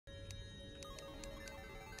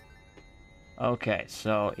Okay,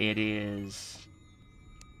 so it is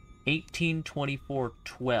 1824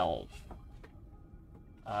 12.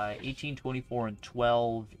 1824 and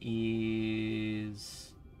 12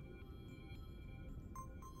 is...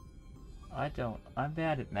 I'm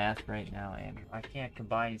bad at math right now, Andrew. I can't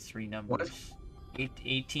combine these three numbers. What?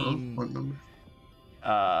 18... What number?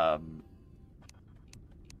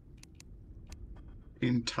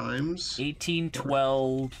 In times?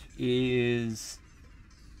 1812 is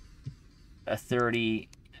a 30,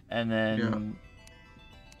 and then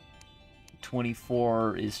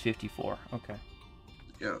 24 is 54. Okay.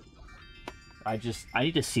 Yeah. I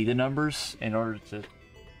need to see the numbers in order to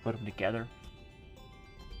put them together.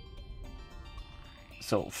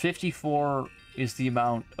 So 54 is the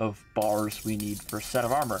amount of bars we need for a set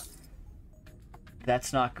of armor.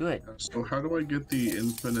 That's not good. So how do I get the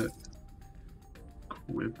infinite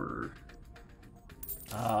quiver?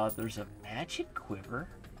 There's a magic quiver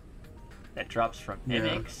that drops from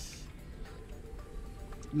mimics.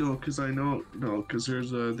 No, because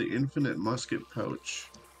there's the infinite musket pouch.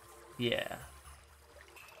 Yeah.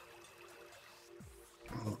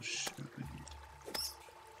 Oh shit.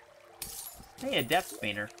 Hey, a depth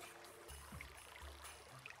meter.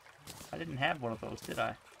 I didn't have one of those, did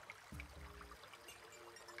I?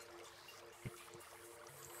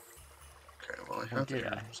 Okay, well I have did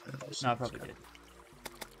I? No, I probably did.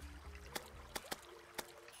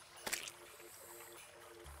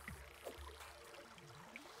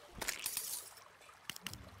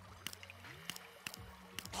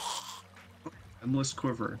 Endless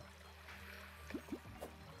quiver.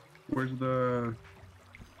 Where's the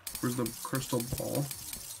crystal ball?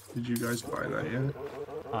 Did you guys buy that yet?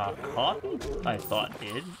 Coffee? I thought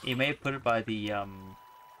did. You may have put it by the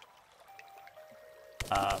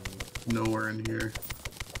Nowhere in here.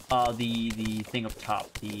 the thing up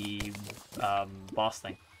top, the boss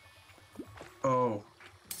thing. Oh.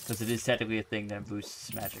 Because it is technically a thing that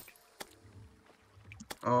boosts magic.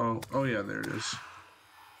 Oh yeah, there it is.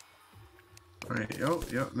 Alright, oh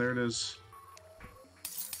yeah, there it is.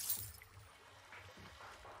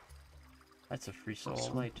 That's a free soul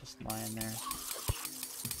Awesome. light just lying there.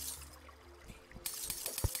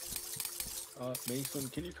 Mason,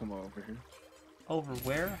 can you come over here? Over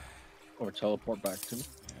where? Or teleport back to me?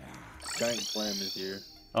 Giant clam is here.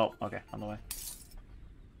 Oh, okay, on the way.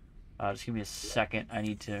 Just give me a second. I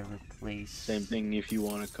need to replace... Same thing if you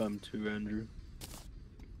want to come to, Andrew.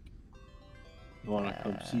 You want to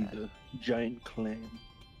come see the giant clam?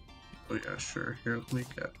 Oh yeah, sure. Here, let me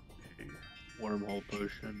get a Wormhole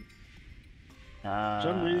potion. For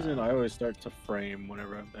some reason, I always start to frame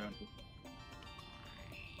whenever I'm down here.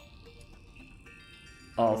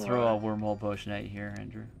 I'll throw a wormhole potion at you here,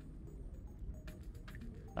 Andrew.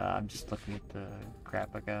 I'm just looking at the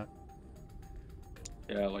crap I got.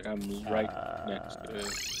 Yeah, like I'm right next to it.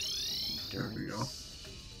 There we go.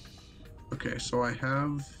 Okay, so I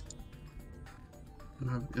have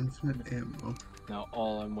infinite ammo. Now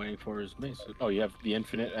all I'm waiting for is Mason. Oh, you have the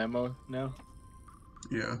infinite ammo now?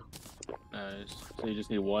 Yeah. Nice. So you just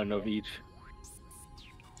need one of each.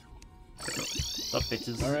 What's up,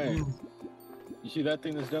 bitches? Alright. You see that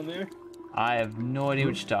thing that's down there? I have no idea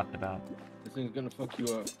what you're talking about. This thing's gonna fuck you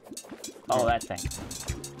up. Oh, that thing.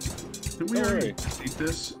 Did we already beat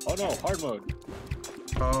this? Oh no, hard mode.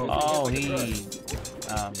 Oh. Oh, he's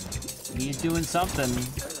doing something.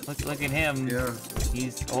 Look at him. Yeah.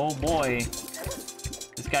 He's, oh boy.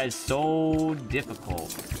 This guy's so difficult.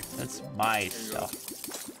 That's my stuff.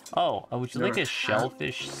 Oh, would you like a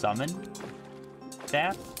shellfish summon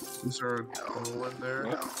staff? Is there a hole in there?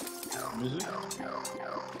 What? Music?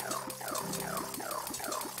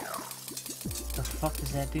 What the fuck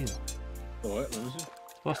does that do? Oh, what? Let me see.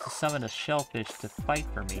 Supposed to summon a shellfish to fight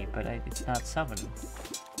for me, but it's not summoning.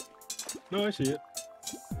 No, I see it.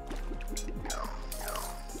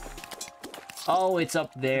 Oh, it's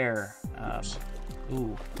up there. I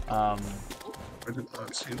did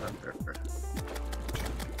not see that there.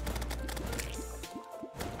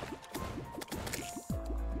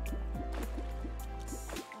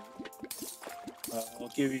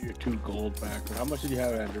 I'll give you your 2 gold back. How much did you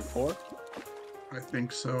have, Andrew? 4? I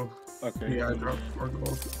think so. Okay. Yeah, I dropped 4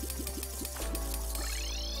 gold.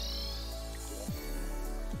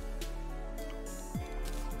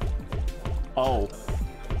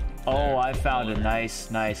 Oh, I found a nice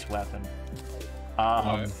weapon.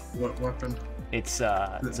 What weapon? It's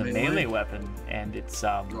a melee weapon, and it's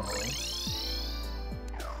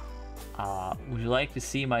would you like to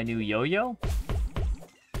see my new yo-yo?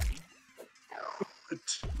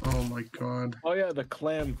 Oh my god. Oh yeah, the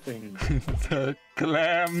clam thing. The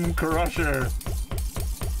clam crusher.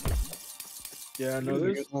 Yeah, no, They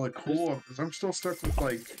this get all the cool because I'm still stuck with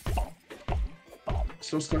like,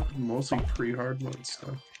 mostly pre-hard mode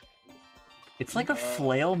stuff. It's like a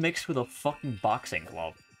flail mixed with a fucking boxing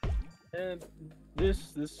glove. and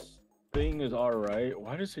this thing is alright.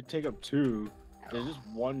 Why does it take up two? There's just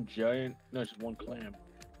one giant. No, it's just one clam.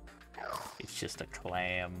 It's just a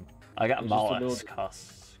clam. I got It's just a mollusk little-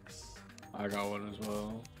 husks. I got one as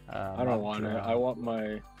well. I don't want it. I want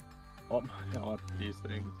these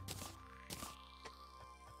things.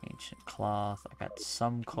 Ancient cloth. I got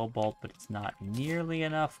some cobalt, but it's not nearly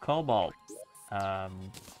enough cobalt.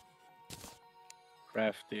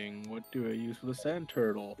 Crafting. What do I use for the sand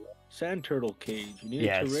turtle? Sand turtle cage. You need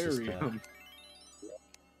Yeah, a it's just terrarium.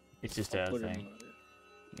 It's just I'll a put it thing.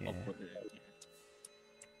 in Yeah. I'll put it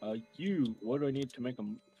in here. What do I need to make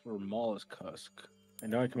for mollusk husk? I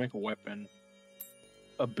know I can make a weapon.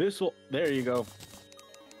 Abyssal. There you go.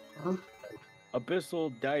 Huh?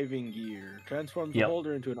 Abyssal diving gear. Transforms Yep. the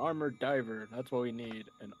holder into an armored diver. That's what we need.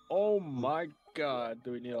 And oh my god,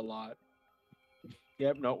 do we need a lot.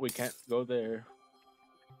 Yep, no, we can't go there.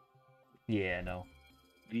 Yeah, no.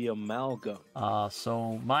 The amalgam.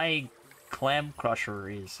 So my clam crusher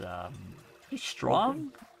is pretty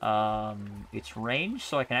strong. It's ranged,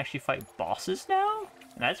 so I can actually fight bosses now.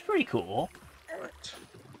 And that's pretty cool. What?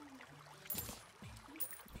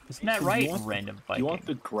 Isn't that So right? you want- Random Do fighting. you want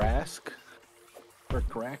the grask? Or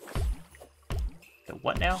grax? The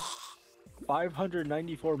what now?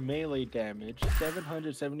 594 melee damage,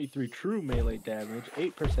 773 true melee damage,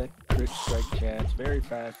 8% crit strike chance, very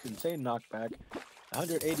fast, insane knockback,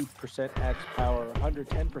 180% axe power,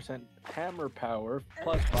 110% hammer power,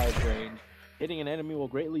 plus 5 range. Hitting an enemy will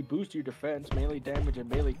greatly boost your defense, melee damage, and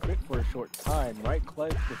melee crit for a short time. Right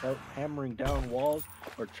click without hammering down walls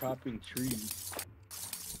or chopping trees.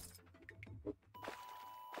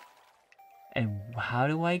 And how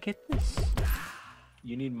do I get this?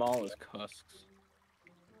 You need mollusk husks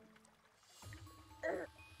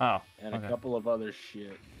Oh, and okay. a couple of other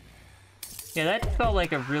shit. Yeah, that felt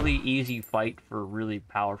like a really easy fight for really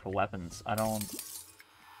powerful weapons. I don't...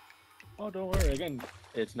 Oh, don't worry. Again,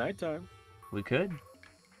 it's nighttime. We could.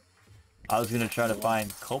 I was gonna try to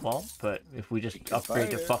find cobalt, but if we just can upgrade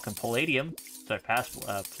to find it. fucking palladium, so I pass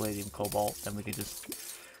palladium cobalt, then we can just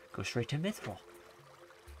go straight to mithril.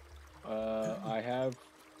 I have.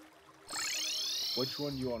 Which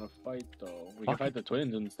one do you want to fight, though? We can Okay. fight the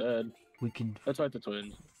twins instead. We can... Let's fight the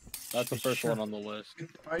twins. That's the first Sure. one on the list.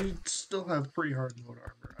 I still have pre-hard mode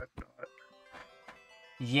armor. I've got.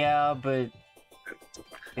 Yeah, but...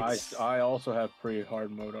 It's... I also have pretty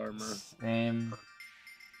hard mode armor. Same.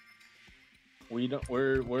 We don't.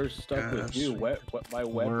 We're stuck with you. Yes. My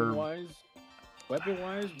weapon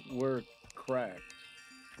wise, we're cracked.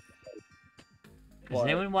 Does But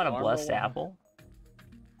anyone want a blessed armor-wise- apple?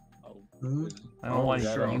 Oh, Hmm? Anyone want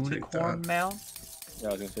yeah, a I'll take unicorn that. mount? yeah,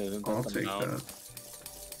 I was gonna say. Isn't I'll that take the mount?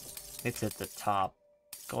 that. It's at the top.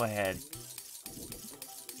 Go ahead.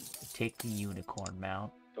 Take the unicorn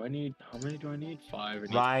mount. Do I need? How many do I need? 5. I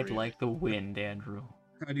need Ride 3. like the wind, Andrew.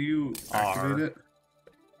 How do you activate R. it?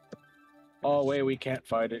 Oh wait, we can't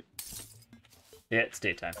fight it. Yeah, it's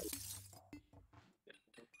daytime.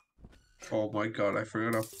 Oh my god, I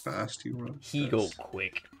forgot how fast you run. He go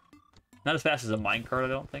quick. Not as fast as a minecart, I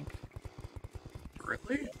don't think.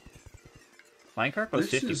 Really? Minecart goes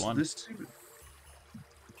 51.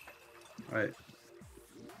 Alright,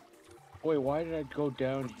 Wait, why did I go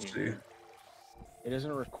down let's here? see. It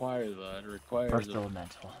doesn't require that. It requires Earth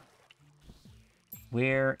elemental.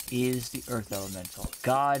 Where is the earth elemental?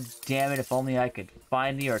 God damn it, if only I could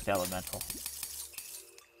find the earth elemental.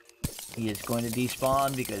 He is going to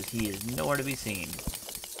despawn because he is nowhere to be seen.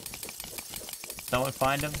 Someone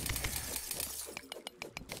find him?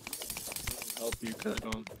 help you because I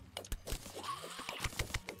don't.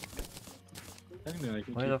 I think that I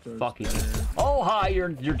can Where the keep those fuck is there. he? Oh, hi, you're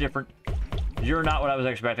different. You're not what I was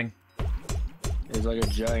expecting. It's like a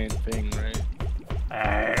giant thing, right?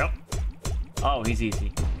 Oh, he's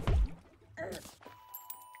easy.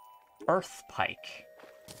 Earth pike.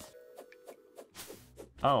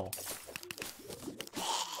 Oh.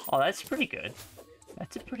 Oh, that's pretty good.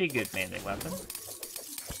 That's a pretty good melee weapon.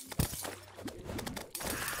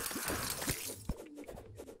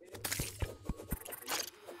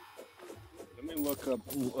 Let me look up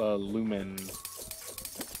lumen.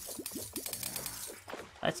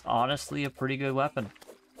 That's honestly a pretty good weapon.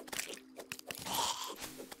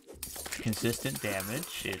 Consistent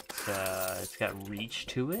damage. It's got reach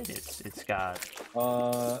to it. It's got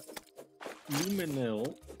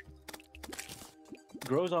Luminil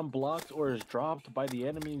grows on blocks or is dropped by the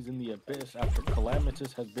enemies in the abyss after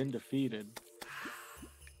Calamitous has been defeated.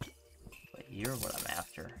 You're what I'm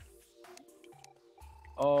after.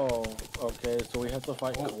 Oh, okay. So we have to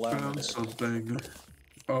fight Oh, found Calamity. something.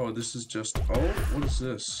 Oh, this is just. Oh, what is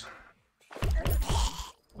this?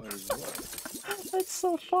 What is what? That's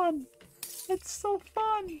so fun. It's so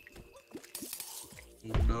fun.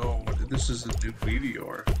 No, this is a new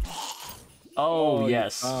meteor. Oh, you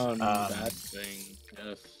yes. found that thing.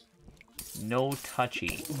 Yes. No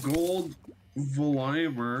touchy. Gold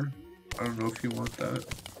Volimer. I don't know if you want that.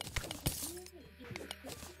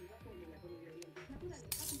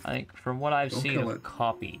 I think from what I've Don't seen kill of it.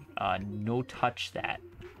 copy, no touch that.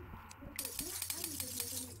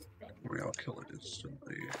 Or I'll kill it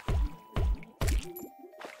instantly.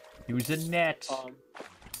 Use a net.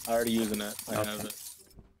 I already using it. I Okay. have it.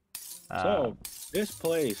 So this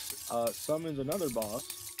place summons another boss.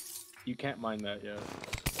 You can't mine that yet.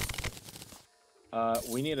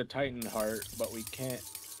 We need a Titan heart, but we can't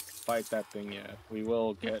fight that thing yet. We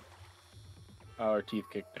will get our teeth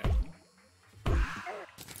kicked in.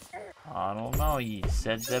 I don't know. You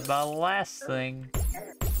said that about the last thing.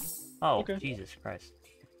 Oh, Okay. Jesus Christ.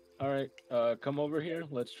 All right, come over here.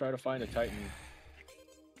 Let's try to find a Titan.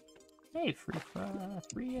 Hey, free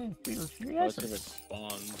Let's see if it essence.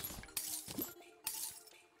 spawns.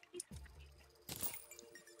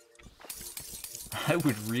 I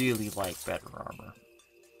would really like better armor.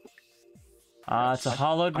 It's a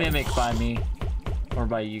hollowed mimic by me. Or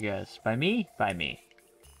by you guys. By me? By me.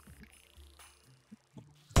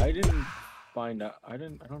 I didn't find out. I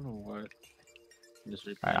don't know what. Just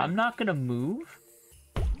repeat. Alright, I'm not gonna move.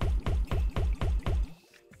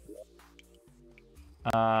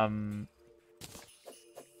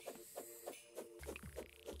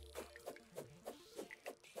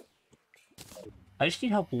 I just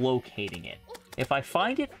need help locating it. If I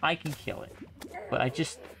find it, I can kill it. But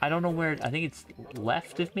I don't know where, I think it's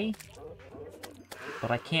left of me.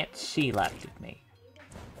 But I can't see left of me.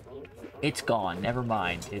 It's gone, never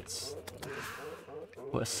mind.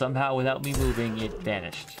 Well, somehow, without me moving, it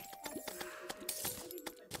vanished.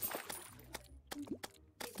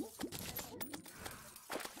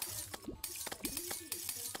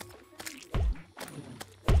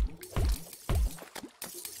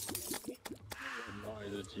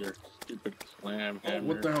 It's your stupid slam Oh, hammer.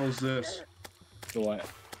 what the hell is this? What?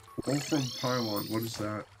 Oh, from Pylon. What is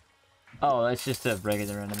that? Oh, that's just a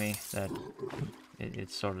regular enemy.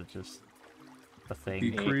 It's sort of just a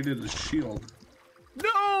He thing. created a shield.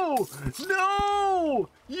 No! No!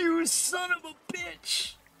 You son of a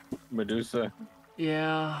bitch! Medusa.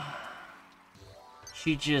 Yeah.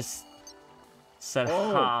 She just said,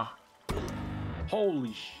 Oh. ha.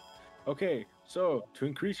 Holy sh! Okay, so to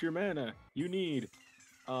increase your mana, you need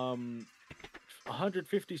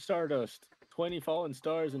 150 Stardust, 20 Fallen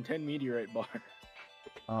Stars, and 10 Meteorite Bar.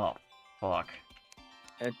 Oh, fuck.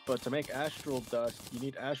 But to make Astral Dust, you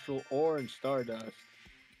need Astral Ore and Stardust.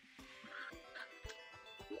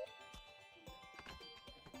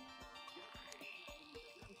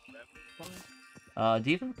 Do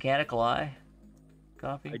you have a mechanical eye?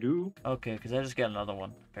 Copy? I do. Okay, because I just got another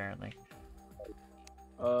one, apparently.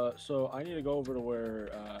 So I need to go over to where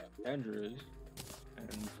Andrew is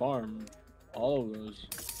and farm all of those.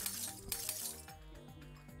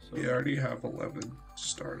 So We already have 11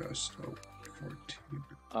 Stardust. Oh, 14.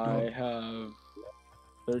 I have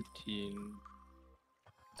 13.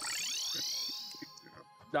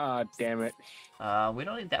 Ah, damn it. We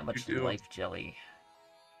don't need that much You do. life jelly.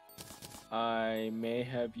 I may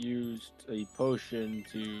have used a potion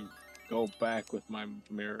to go back with my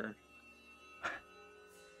mirror.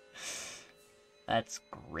 That's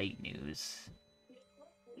great news.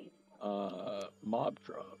 Mob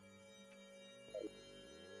drop.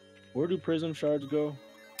 Where do prism shards go?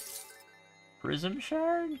 Prism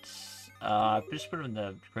shards? Just put them in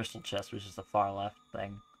the crystal chest, which is the far left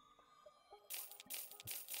thing.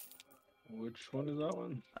 Which one is that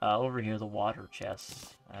one? Over here, the water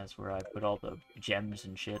chest. That's where I put all the gems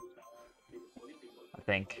and shit. I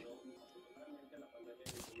think.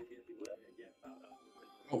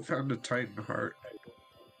 Oh, found a Titan heart.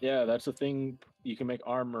 Yeah, that's the thing you can make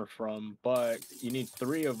armor from, but you need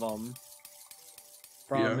 3 of them.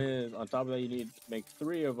 Problem is, on top of that, you need to make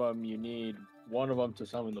 3 of them. You need 1 of them to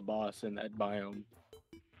summon the boss in that biome.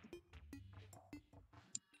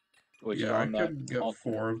 Which is Yeah, I on that can get altar.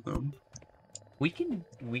 4 of them. We can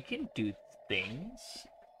do things.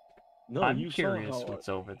 No, I'm you saw curious how- what's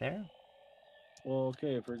over there. Well,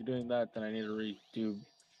 okay, if we're doing that, then I need to redo.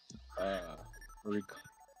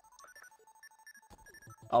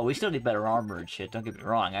 Oh, we still need better armor and shit, don't get me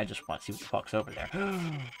wrong, I just want to see what the fuck's over there.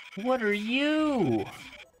 What are you?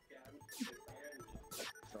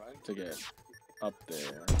 Trying to get up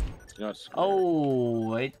there. Not square.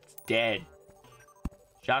 Oh, it's dead.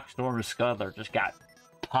 Shockstorm Scuttler just got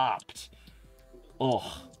popped. Ugh.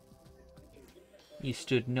 He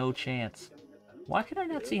stood no chance. Why can I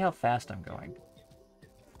not see how fast I'm going?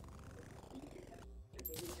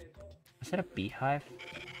 Is that a beehive?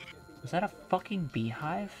 Is that a fucking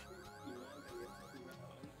beehive?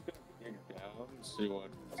 Let's see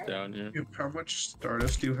what's down here. How much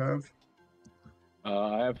Stardust do you have?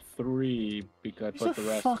 I have 3 because I There's put a the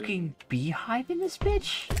rest fucking beehive in this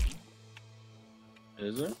bitch? in.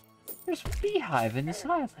 Is there? There's a beehive in this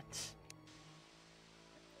island.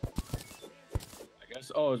 I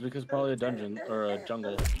guess. Oh, it's because probably a dungeon or a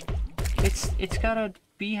jungle. It's got a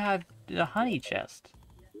beehive, a honey chest.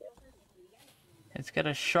 It's got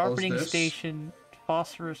a sharpening this? station,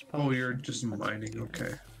 phosphorus potion. Oh, you're just mining.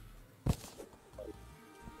 Okay.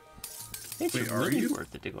 It's Wait, are really you?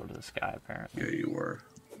 worth it to go to the sky, apparently. Yeah, you were.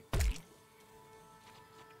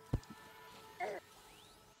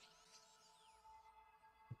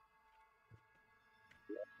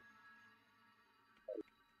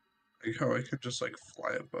 Like how I could just like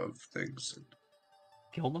fly above things and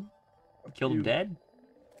Killed them? up Killed them you. dead?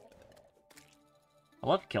 I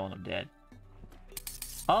love killing them dead.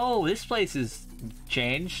 Oh, this place is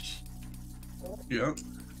changed. Yeah.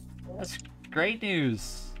 That's great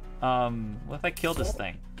news. What if I kill this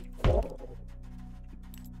thing?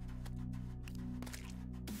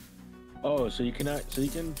 Oh, so you can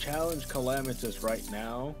challenge Calamitous right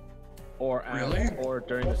now, or Really? or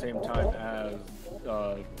during the same time as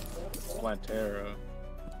Plantera.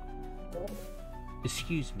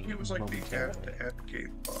 Excuse me. It was like the momentarily. end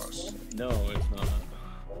game boss. No, it's not.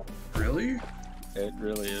 Really? It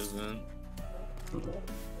really isn't.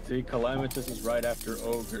 See, Calamitous is right after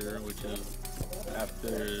Ogre, which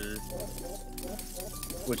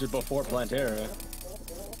is before Plantera.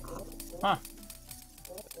 Huh.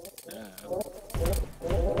 Yeah.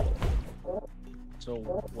 So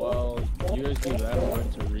while you guys do that, I'm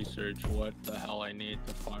going to research what the hell I need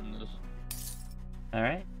to farm this.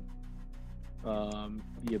 Alright.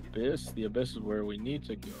 The Abyss. The Abyss is where we need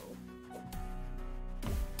to go.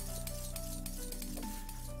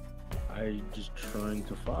 I'm just trying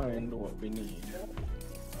to find what we need.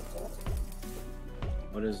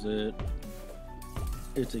 What is it?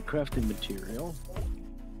 It's a crafting material.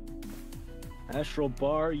 Astral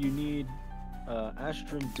Bar, you need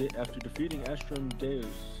after defeating Astrum Deus.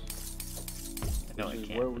 No, I Which is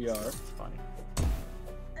can't. where we It's- are. It's funny.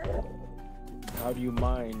 How do you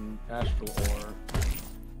mine Astral Ore?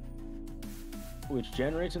 Which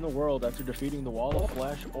generates in the world after defeating the Wall of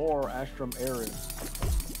Flesh or Astrum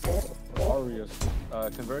Aureus,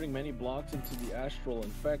 converting many blocks into the Astral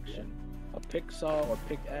Infection. A pick saw or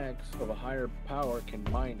pickaxe of a higher power can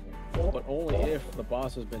mine it, but only if the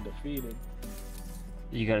boss has been defeated.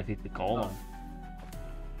 You gotta defeat the golem.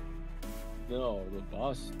 No, this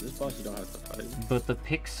boss you don't have to fight. But the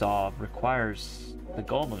pick saw requires the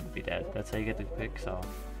golem to be dead. That's how you get the pick saw.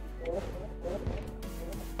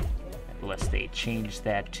 Unless they change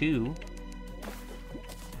that too.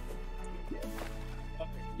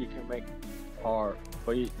 You can make art,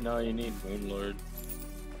 but no, you need Moonlord.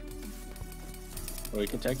 Or you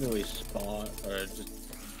can technically spawn, or just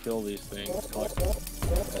kill these things, collect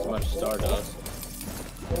as much Stardust.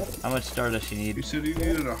 How much stardust you You need? said you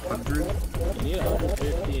needed 100? You need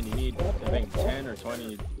 150 and you need, I think, 10 or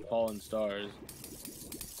 20 fallen stars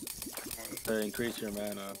to increase your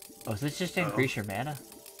mana. Oh, is this just to increase your mana?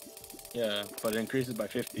 Yeah, but it increases by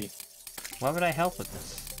 50. Why would I help with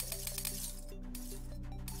this?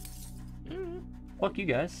 Fuck you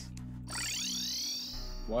guys.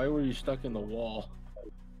 Why were you stuck in the wall?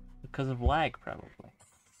 Because of lag, probably.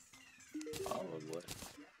 Probably.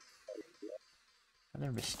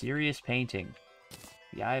 Another mysterious painting.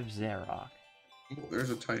 The Eye of Zarok. Oh, there's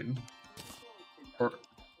a Titan. Or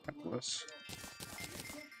Atlas.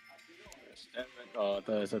 7. Oh, I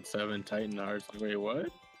thought I said 7 Titan Hearts. Wait, what?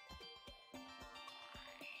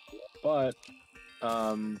 But,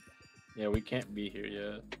 yeah, we can't be here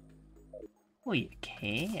yet. Well, you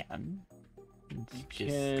can. It's You just-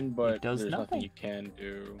 can, but it does there's nothing nothing. you can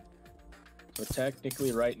do. So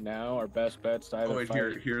technically, right now, our best bet's to Oh either wait,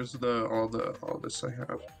 fight. here's all this I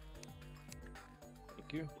have.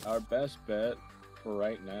 Thank you. Our best bet for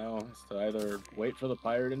right now is to either wait for the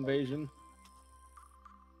pirate invasion.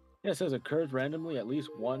 Yeah, it says occurs randomly at least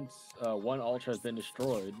once one ultra has been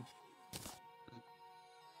destroyed.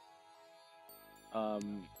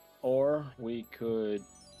 Or we could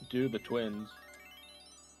do the twins.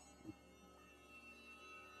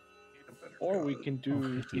 Or we can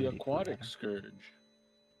do 50 the would be aquatic better. scourge.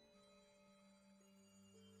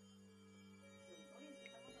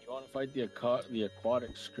 You want to fight the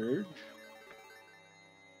aquatic scourge?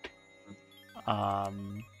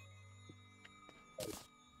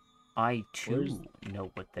 I too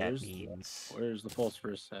know what that where's- means. Where's the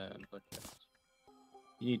phosphorus sand? Look at this.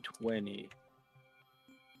 You need 20.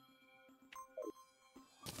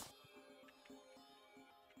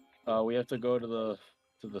 We have to go to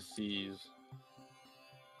the seas.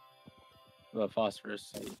 The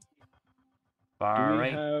phosphorus sea. All Do we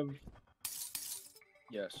right. have?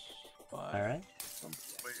 Yes. 5. All right.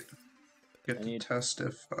 Wait. Get I to need- test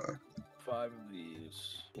if 5 of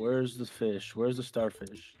these. Where's the fish? Where's the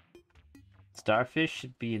starfish? Starfish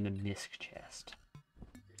should be in the misc chest.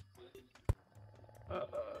 I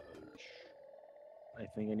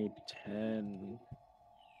think I need 10.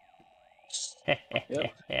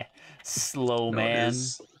 Slow no, it man.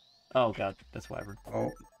 is. Oh god, that's Wyvern. Oh,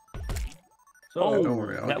 So Oh, don't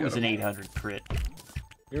worry, I'll that get was an him. 800 crit.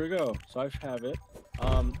 here we go. So I have it.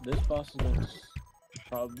 This boss is going to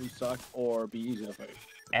probably suck or be easy to fight.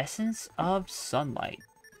 Essence of Sunlight.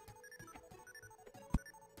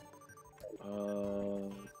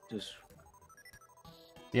 Just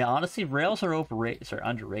Yeah, honestly, rails are overrated. Sorry,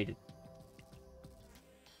 underrated.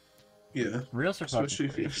 yeah. Rails are Especially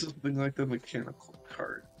if fucking you have crazy. something like the mechanical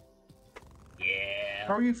cart. How Yeah.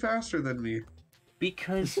 are you faster than me?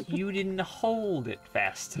 Because you didn't hold it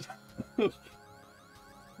fast enough.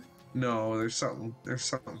 No, there's something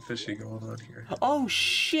fishy going on here. Oh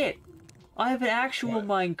shit! I have an actual What?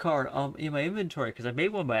 minecart in my inventory because I made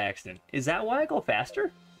one by accident. Is that why I go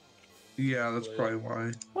faster? Yeah, that's probably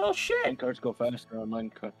why. Well, shit. minecarts go faster on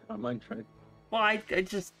Minecraft. Well, I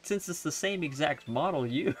just since it's the same exact model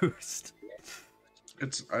used.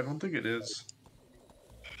 I don't think it is.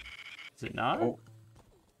 Is it not? Oh.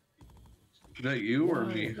 Is that you or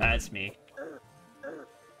me? That's me.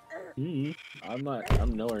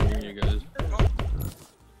 I'm nowhere near you guys.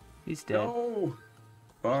 He's dead. No!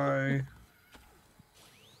 Bye.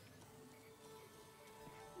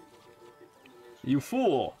 You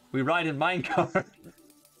fool! We ride in minecart.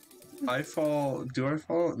 I fall. Do I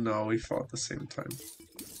fall? No, we fall at the same time.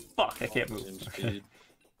 Fuck! I can't Same move. speed.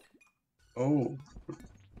 Oh.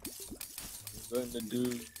 Going to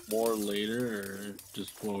do more later or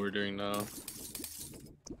just what we're doing now?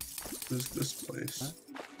 Who's this place?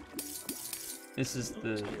 This is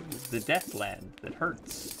the death land that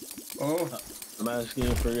hurts. Oh, I'm asking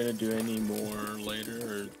if we're gonna do any more later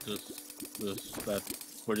or just this. That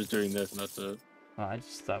we're just doing this and that's it. Oh, I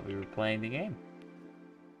just thought we were playing the game.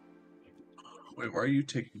 wait, why are you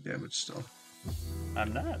taking damage still?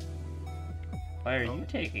 I'm not. Why are Oh. you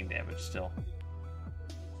taking damage still?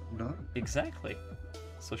 Not? Exactly.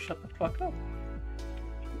 So shut the fuck up.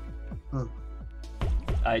 Huh.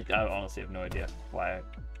 I honestly have no idea why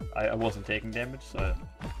I wasn't taking damage, so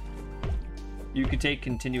you could take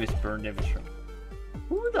continuous burn damage from.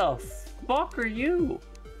 Who the fuck are you?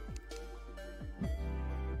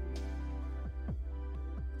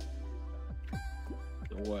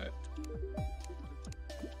 What?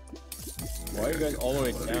 Why are you guys all the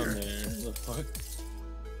way down there? The fuck?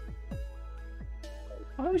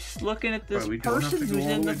 I was just looking at this Why, we don't have person to go who's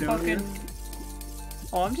all in the the way down fucking. here?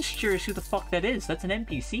 Oh, I'm just curious who the fuck that is. That's an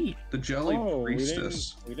NPC. The jelly Oh,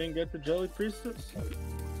 priestess. we didn't get the jelly priestess.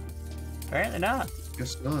 Apparently not.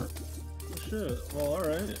 Guess not. Oh, shit. Well, all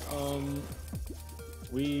right.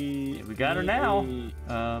 We got her need now.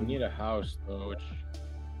 We need a house though, which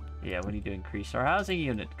Yeah, we need to increase our housing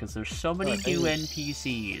unit because there's so many I think new we-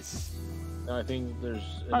 NPCs. no, I think there's.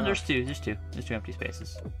 Oh, enough. there's two. There's two empty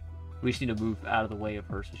spaces. We just need to move out of the way of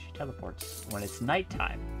her so she teleports when it's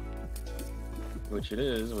nighttime. Which it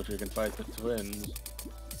is, which we can fight the twins.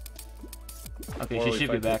 Okay, Or she we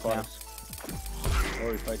should be fight the back now. aquatics-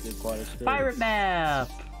 Or we fight the aquatic spirits. Pirate map!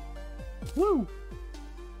 Woo!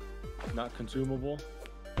 Not consumable.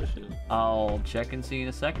 Fishes. I'll check and see in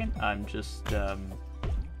a second. I'm just, I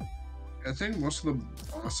think most of the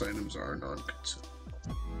boss items are non-consumable.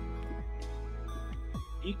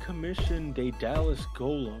 Decommissioned a Dallas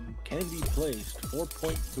Golem can be placed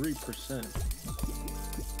 4.3%.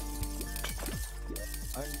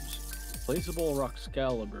 Placeable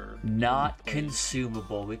Roxcalibur. not can be placed.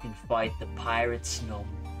 consumable. We can fight the pirates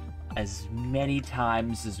as many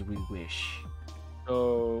times as we wish.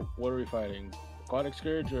 So, what are we fighting? Aquatic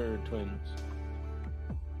Scourge or twins?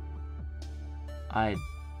 I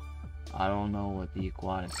don't know what the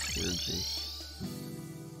aquatic scourge is.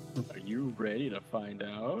 Are you ready to find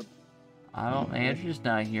out? Andrew's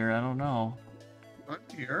not here. I don't know. I'm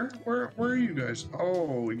here. Where are you guys?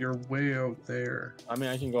 Oh, you're way out there. I mean,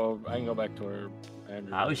 I can go back to where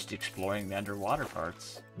Andrew. I was just exploring the underwater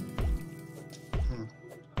parts.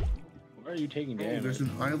 Where Why are you taking Oh, damage? there's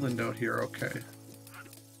an island out here. Okay.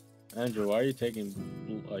 Andrew, why are you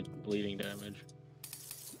taking like bleeding damage?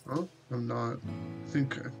 Oh, I'm not. I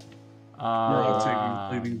think we're all Uh,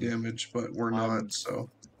 taking bleeding damage, but we're not. So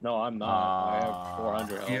No, I'm not. I have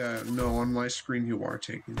 400 health. yeah, no. On my screen, you are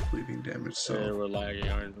taking bleeding damage. So We're lagging,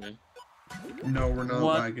 aren't we? no, we're not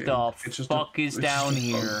what lagging. the It's just fuck is it's just down a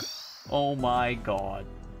bug. here? Oh my god.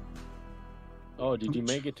 Oh, did you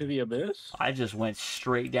make it to the abyss? I just went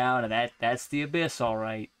straight down, and that's the abyss, all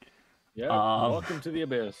right. Yeah. Welcome to the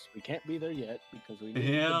abyss. We can't be there yet because we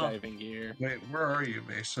need the diving gear. Wait, where are you,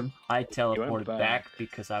 Mason? I teleported back. back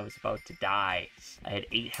because I was about to die. I had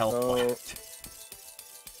 8 health So- left.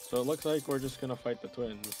 So it looks like we're just gonna fight the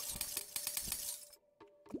twins.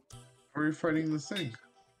 Where are you fighting the thing?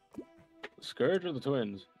 Scourge or the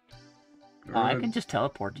twins? I can just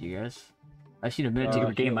teleport to you guys. I just need a minute to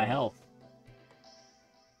regain my health.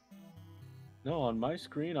 No, on my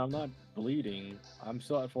screen I'm not bleeding. I'm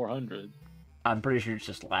still at 400. I'm pretty sure it's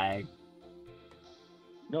just lag.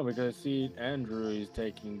 No, because I see Andrew is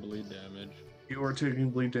taking bleed damage. You are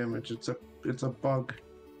taking bleed damage. It's a bug.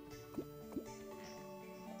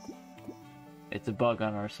 It's a bug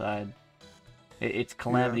on our side. It's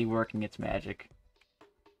Calamity working its magic.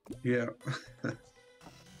 Yeah.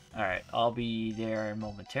 Alright, I'll be there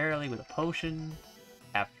momentarily with a potion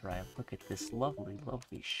after I look at this lovely,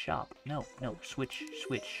 lovely shop. No, switch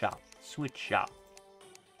shop. Switch shop.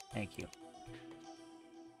 Thank you.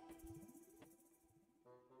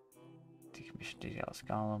 Decommissioned Digital's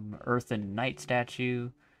Golem, Earthen Knight statue,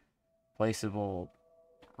 placeable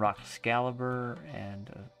rock Excalibur, and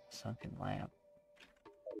a sunken lamp.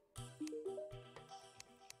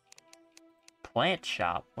 Plant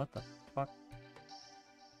shop? What the fuck?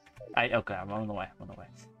 Okay, I'm on the way.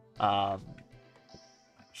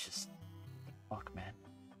 Just fuck, man.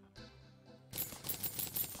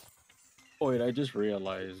 Wait, I just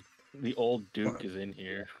realized the old Duke is in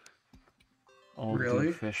here. Old Really?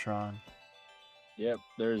 Duke Fishron. Yep,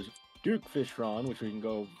 there's Duke Fishron, which we can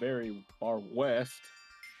go very far west,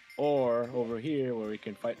 or over here where we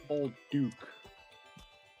can fight Old Duke.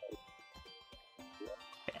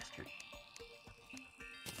 Bastard.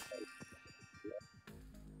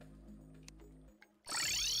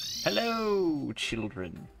 Hello,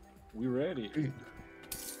 children. We ready? Hey,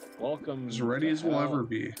 Welcome. as ready to as we'll hell ever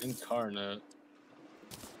be. Incarnate.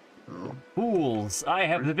 Oh, Fools, I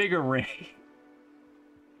have the bigger ring.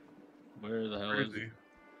 Where the hell is really?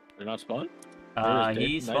 They're not spawned? He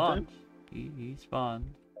Dave? spawned. He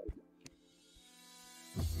spawned.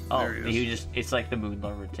 Oh, There he is. it's like the moon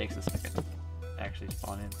lover. It takes a second to actually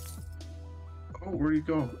spawn in. Oh, where'd he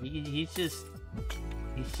go? He's just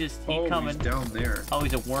Oh, coming. he's down there. Oh,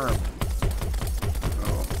 he's a worm.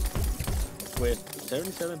 Oh, With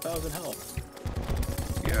 77,000 health.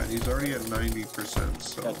 yeah, he's already at 90%.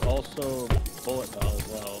 So That's also bullet hell as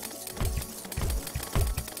well.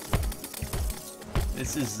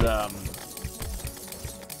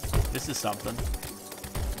 This is something.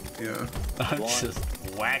 yeah. I'm Want- just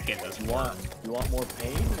whacking this You worm. want more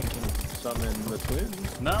pain? I can summon the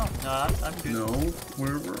twins. No, I'm good. No,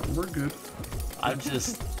 we're good. I'm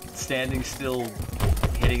just standing still,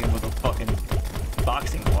 hitting him with a fucking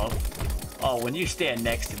boxing glove. Oh, when you stand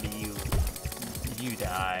next to me, you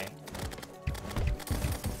die.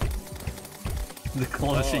 The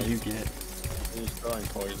closer Oh, you get. He's throwing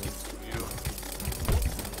poison.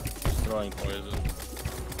 He's throwing poison.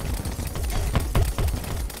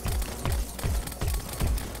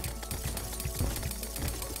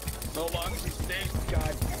 So long as he stays,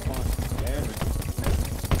 God, come on, damn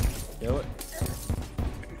it. Kill it.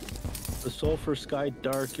 The sulfur sky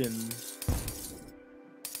darkens.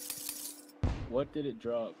 What did it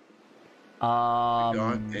drop? Got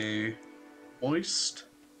a moist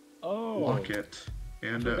Oh, locket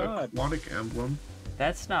and an forgot. aquatic emblem.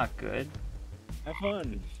 That's not good. have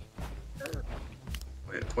fun.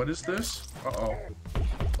 Wait, what is this? Uh-oh.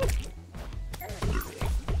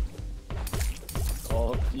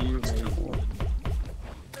 All to you, mate.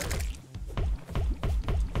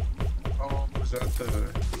 Oh, was that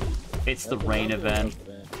the... It's the rain event.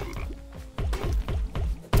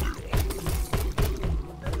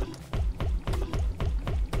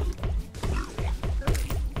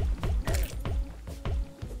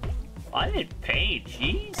 I didn't pay.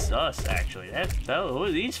 Jesus, actually,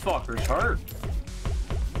 these fuckers hurt.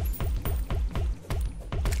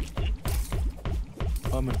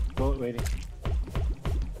 Coming. Boat waiting.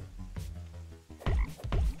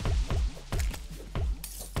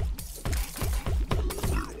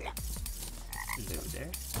 Hello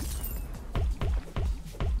there.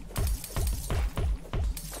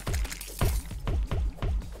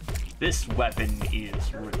 This weapon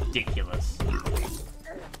is ridiculous.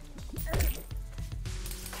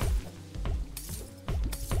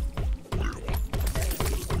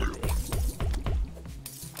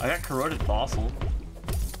 I got corroded fossil.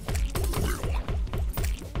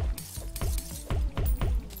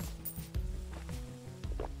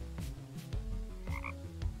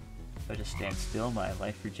 If I just stand still, my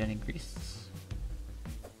life regen increases.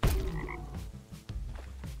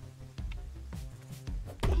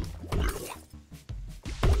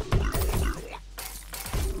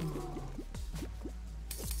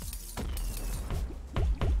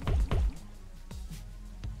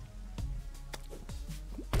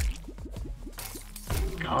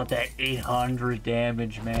 God, that 800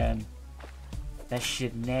 damage, man. That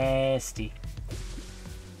shit nasty.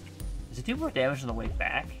 Does it do more damage on the way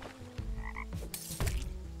back?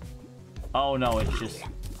 Oh no, it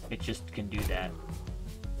just can do that.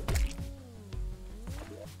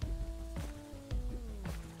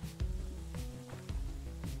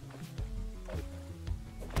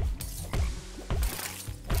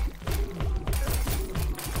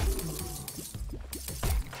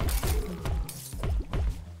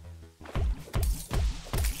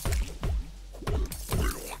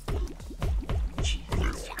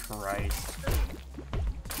 Jesus Christ.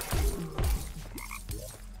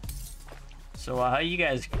 So, how you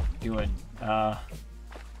guys doing? Are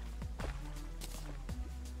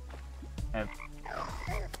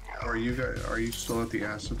you still at the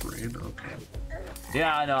acid rain? Okay.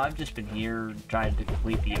 Yeah, I know. I've just been here trying to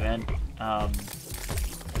complete the event. Yeah,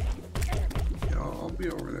 I'll be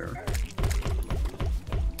over there.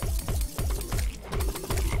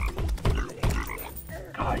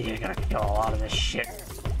 God, you gotta kill a lot of this shit.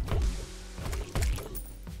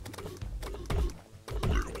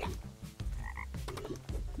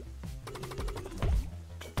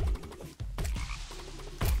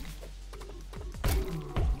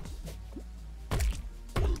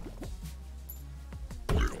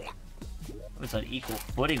 If it's on equal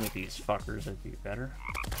footing with these fuckers, that'd be better.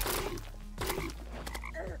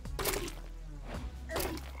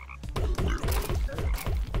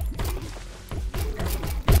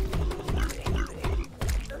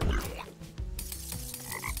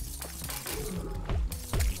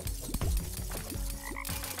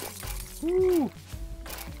 Woo!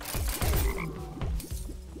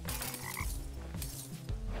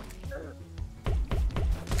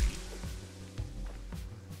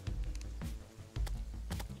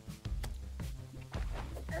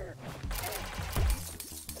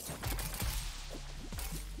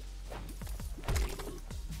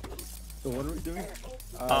 So what are we doing?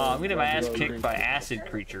 I'm getting my ass kicked by acid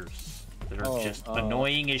creatures that are just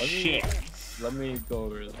annoying as shit. Let me go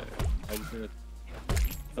over there. I just need to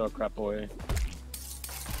throw crap away.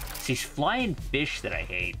 It's these flying fish that I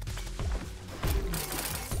hate.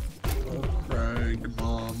 Oh, Craig,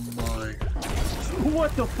 Mom, my.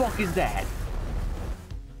 What the fuck is that?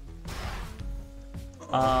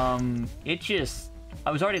 It just...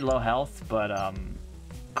 I was already low health, but,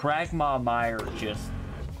 Kragma Meyer just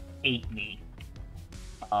ate me.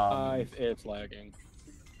 It's lagging.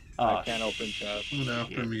 Oh, I can't open chest. Coming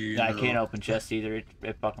after me. I can't open chests either.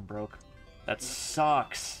 It fucking broke. That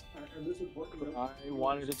sucks. I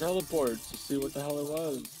wanted to teleport to see what the hell it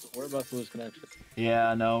was. We're about to lose connection.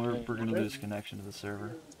 Yeah, no, we're gonna lose connection to the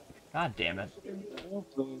server. God damn it.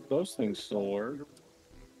 Those things still work.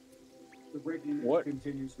 What?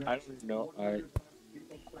 I don't know.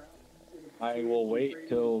 I will wait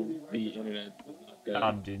till the internet.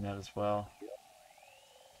 I'm doing that as well.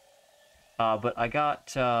 But I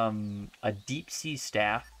got a deep sea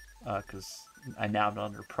staff because I now am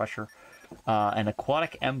under pressure. An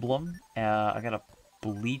aquatic emblem. I got a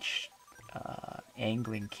bleach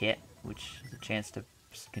angling kit, which is a chance to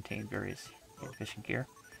contain various fishing gear.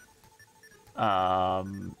 Oh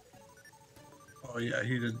yeah,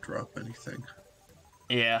 he didn't drop anything.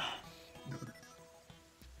 Yeah.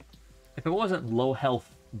 If it wasn't low health,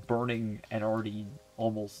 burning, and already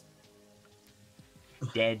almost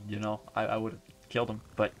dead, you know, I would have killed him.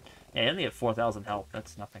 But yeah, he only had 4,000 health.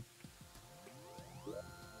 That's nothing.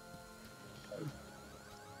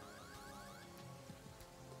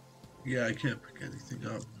 Yeah, I can't pick anything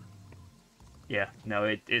up. Yeah,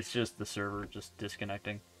 no, it's just the server just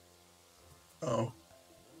disconnecting. Oh.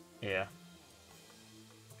 Yeah.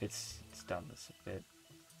 It's done this a bit.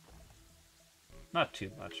 Not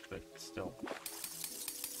too much, but still.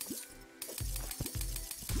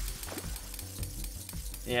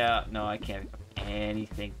 Yeah, no, I can't pick up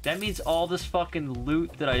anything. That means all this fucking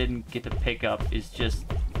loot that I didn't get to pick up is just...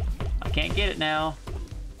 I can't get it now.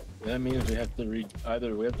 That means we have to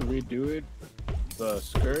either we have to redo it, the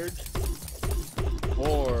Scourge,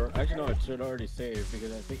 Or actually no, it should already save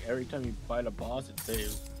because I think every time you fight a boss, it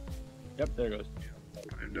saves. Yep, there it goes.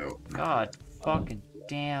 I know. God fucking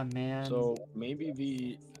damn, man. So maybe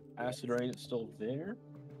the acid rain is still there.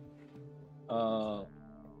 I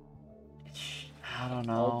don't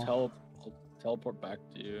I'll know. teleport back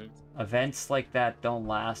to you. Events like that don't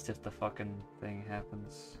last if the fucking thing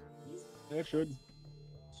happens. Yeah, it should.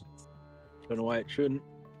 Don't know why it shouldn't.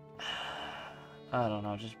 I don't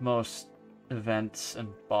know, just most events and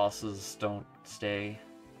bosses don't stay.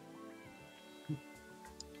 Why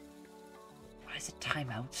does it time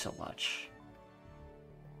out so much?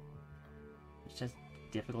 It's just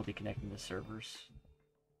difficulty connecting to servers.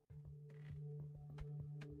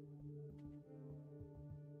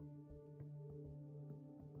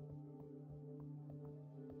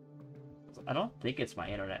 I don't think it's my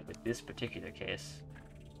internet with this particular case.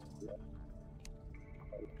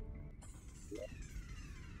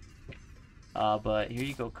 But here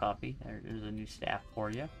you go, copy. There's a new staff for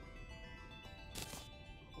you.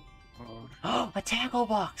 Oh, a tackle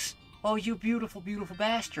box! Oh, you beautiful, beautiful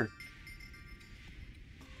bastard!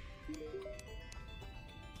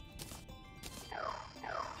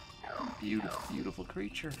 Beautiful, beautiful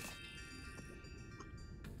creature.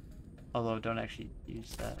 Although, don't actually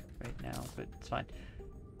use that right now, but it's fine.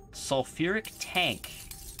 Sulfuric tank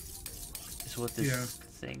is what this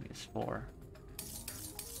thing is for.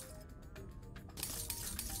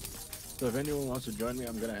 So if anyone wants to join me,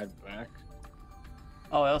 I'm gonna head back.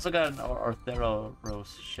 Oh, I also got an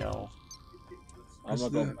Ortheros shell. I'm gonna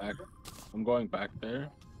go back. I'm going back there.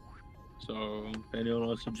 So if anyone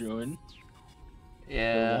wants to join,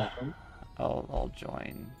 yeah, I'll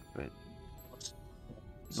join. But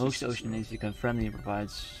most ocean needs to become friendly and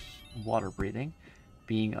provides water breathing.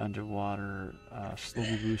 Being underwater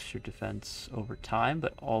slowly boosts your defense over time,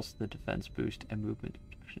 but also the defense boost and movement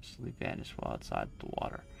consistently vanish while outside the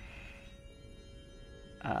water.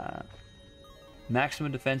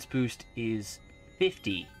 Maximum defense boost is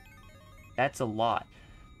 50. That's a lot.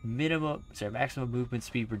 Maximum movement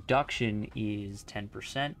speed reduction is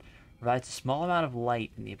 10%. Provides a small amount of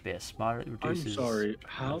light in the abyss. Moderately reduces. I'm sorry.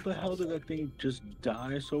 How the hell did that thing just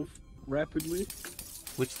die so rapidly?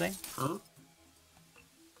 Which thing? Huh?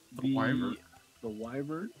 The wyvern? The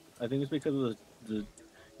wyvern? I think it's because of the.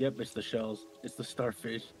 Yep, it's the shells. It's the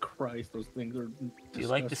starfish. Christ, those things are. Do you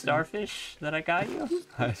like the starfish that I got you?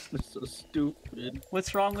 It's so stupid.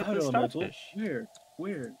 What's wrong with the Elemental? starfish?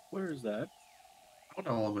 Where is that? What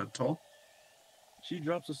elemental? She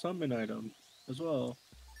drops a summon item as well.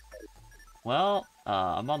 Well,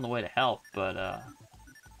 I'm on the way to help, but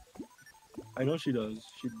I know she does.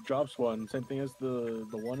 She drops one. Same thing as the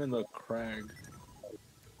one in the crag.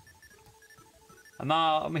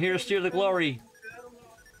 I'm here to steer the glory.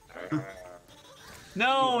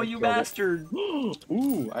 No, you bastard!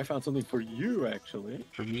 Ooh, I found something for you actually.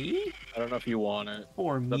 For me? I don't know if you want it.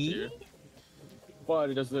 For It's up to me? you. But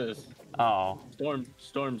it does this. Oh.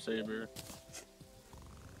 Storm saber. It's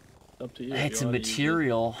up to you. It's You a wanna use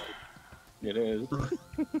material. It is.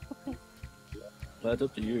 That's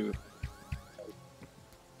up to you.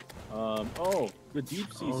 Oh, the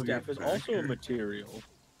deep sea Oh, staff you're is back also a here. material.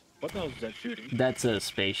 What the hell is that shooting? That's a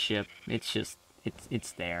spaceship. It's just,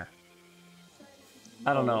 it's there.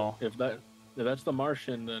 I don't know. If that's the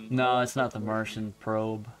Martian, then No, it's not the Martian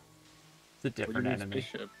probe. It's a What do you different mean enemy.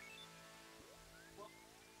 spaceship?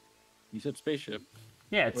 You said spaceship.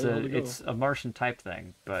 Yeah, Where the hell it's a Martian type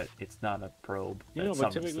thing, but it's not a probe. You that know, but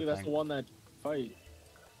summons typically that's the thing. one that fight.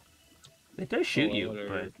 It does shoot well, you,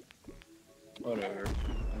 whatever. Whatever.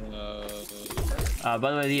 but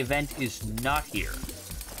by the way, the event is not here.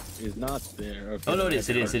 Is not there. Okay, Oh no, then it I is.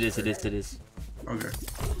 can It is. It register. is. It is. It is. Okay.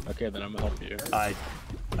 Okay, then I'm gonna help you. I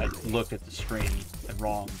looked at the screen and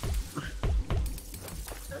wrong.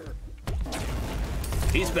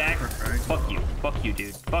 He's back. Perfect. Fuck you. Fuck you,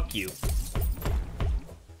 dude. Fuck you.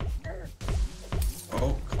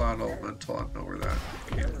 Oh, cloud elemental. I know where that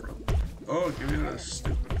came from. Oh, give me this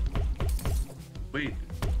stupid. Wait.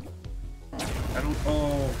 I don't.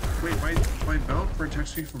 Oh, wait. My mount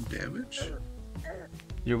protects me from damage.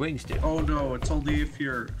 Your wings do. Oh no, it's only if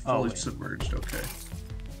you're fully wait. submerged. Okay.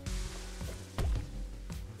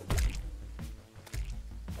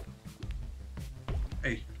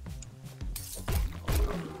 Hey.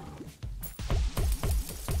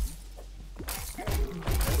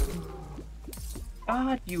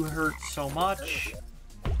 God, you hurt so much.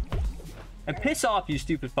 And piss off, you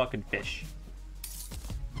stupid fucking fish.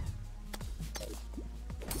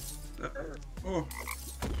 Oh.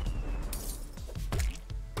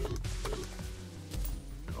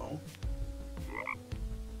 No.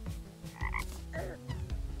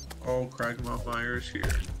 Oh, Cragmont Myers here.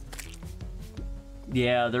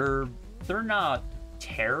 Yeah, they're not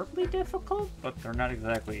terribly difficult, but they're not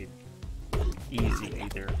exactly easy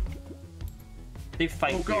either. They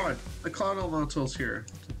fight. Oh god, the Cloud Elemental's here.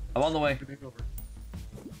 I'm on the way.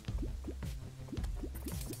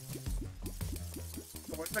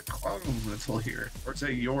 Why is the Cloud Elemental here? Or is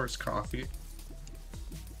that yours, Coffee?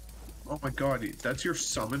 Oh my god, that's your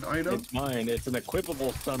summon item? It's mine. It's an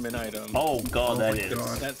equipable summon item. Oh god, that is.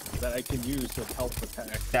 God. That I can use to help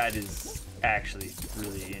attack. That is actually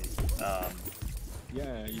really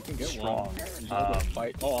Yeah, you can get strong. one. You just have to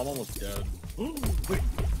fight. Oh, I'm almost dead. Wait.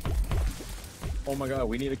 Oh my god,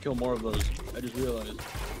 we need to kill more of those. I just realized.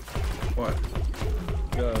 What?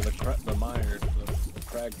 The Myers, the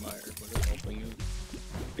Crag Myers, what is helping you?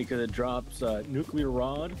 Because it drops nuclear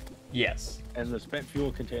rod Yes. and the spent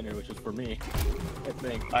fuel container, which is for me. I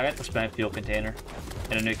think. I got the spent fuel container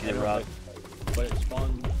and a nuclear rod. But it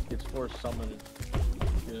spawns. It's for summoning.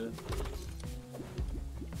 Good.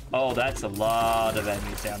 Oh, that's a lot of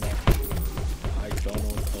enemies down there. I don't know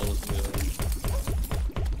what those do.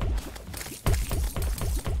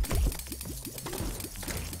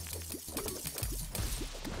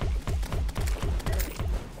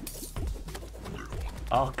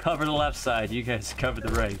 I'll cover the left side. You guys cover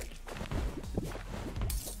the right.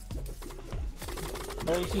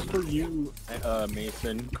 Oh, this is for you,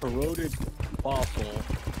 Mason. Corroded fossil.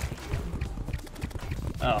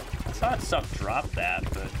 Oh, I saw stuff drop that,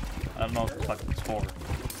 but I don't know what the fuck it's for.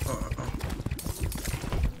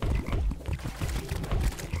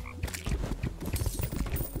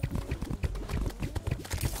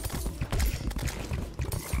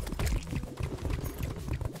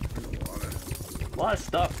 A lot of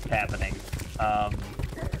stuff happening.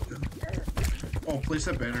 Oh, place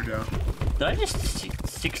that banner down. Did I just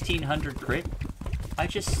 1600 crit? I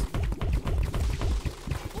just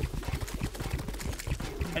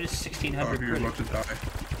 1600 Oh, you're crit. about to die.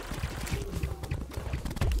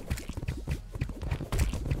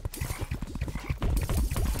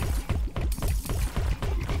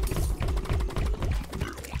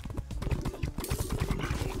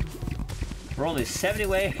 We're only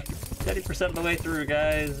 70% of the way through,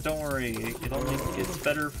 guys. Don't worry. It only gets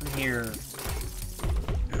better from here.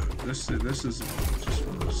 Yeah, this is just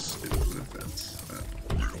one of those stupid events.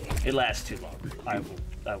 It lasts too long.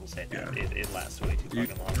 I will say that. Yeah. It lasts way too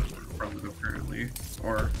fucking long. From it apparently.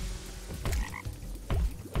 Or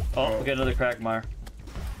Oh, we got another Crackmire.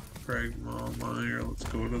 Cragmont Mire. Let's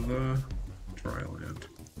go to the dry land.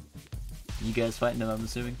 You guys fighting him, I'm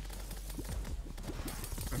assuming?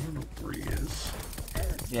 I don't know where he is.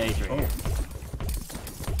 Yeah, he's right Oh. here.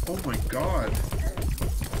 Oh my god.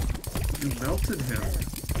 You melted him.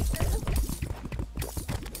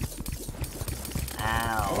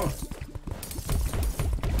 Ow. Oh.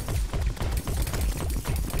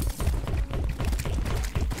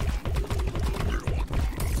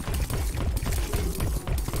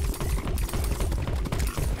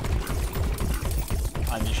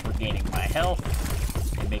 I'm just regaining my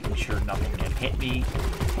health and making sure nothing can hit me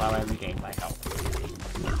while I regain my health.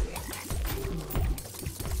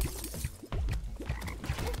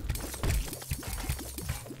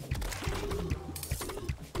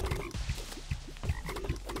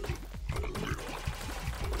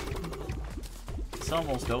 It's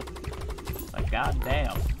almost open. Like,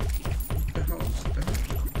 goddamn. What the hell is that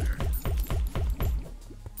down there?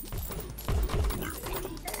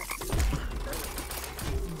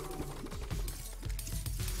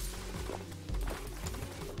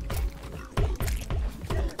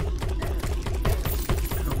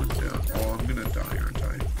 Coming down. Oh, I'm gonna die, aren't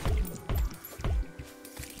I?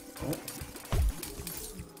 Oh.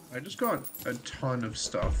 I just got a ton of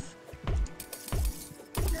stuff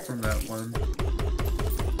from that one.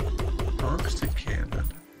 Toxic cannon.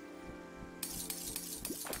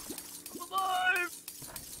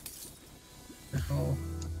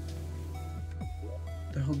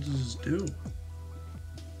 The hell does this do?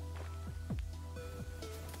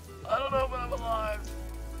 I don't know if I'm alive.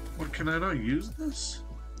 What, can I not use this?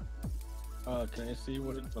 Can I see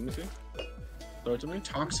what it? Let me see. Throw it to me.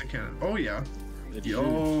 Toxic cannon. Oh yeah. It's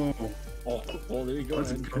Yo. Oh, well, there you go.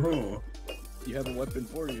 Let's Andrew. go. You have a weapon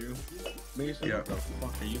for you. Mason, Yeah. what the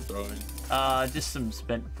fuck are you throwing? Just some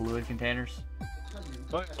spent fluid containers.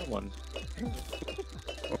 Oh, I have one.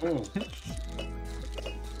 Oh.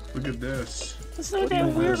 Look at this. This is no What damn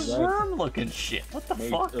the hell weird is that? worm-looking shit. What the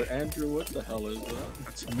fuck? Andrew, what the hell is that?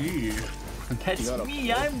 That's me. That's You got a me.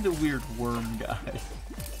 fork? I'm the weird worm guy.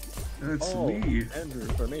 That's Oh, me. Andrew,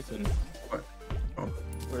 or Mason. What? Oh.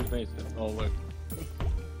 Where's Mason? Oh, look.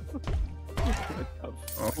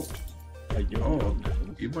 Oh. Oh,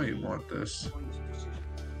 you might want this.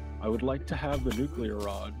 I would like to have the nuclear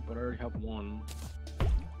rod, but I already have one.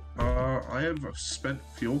 I have a spent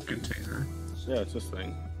fuel container. Yeah, it's this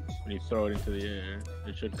thing. When you throw it into the air,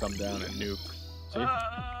 it should come down and nuke. See?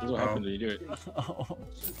 This is what happens when you do it.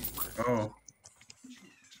 Oh.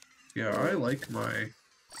 Yeah, I like my...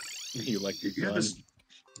 You like the Yeah,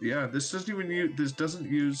 gun? this doesn't even use... This doesn't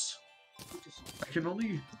use... I can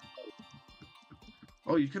only...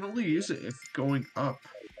 Oh, you can only use it if going up.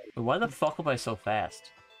 But why the fuck am I so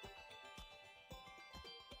fast?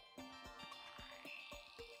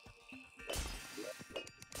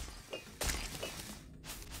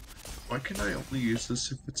 Why can I only use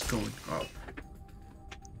this if it's going up?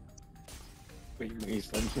 Wait,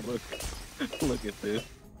 Mason, look at this.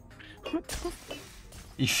 What the?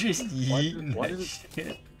 You just yeeting that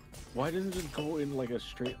shit. Why doesn't it go in like a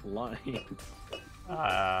straight line?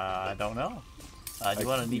 I don't know. Do you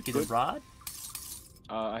want to meet the rod?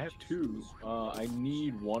 I have two. I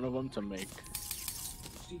need one of them to make.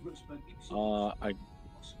 You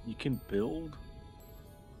can build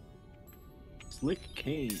Slick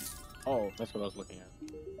Cave. Oh, that's what I was looking at.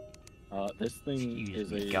 This thing Excuse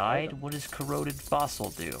is me, a guide. What does corroded fossil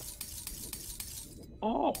do?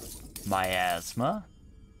 Oh, Miasma.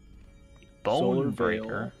 Solar Bone veil.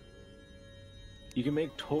 breaker. You can make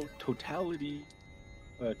totality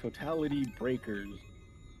breakers.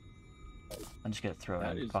 I'm just gonna throw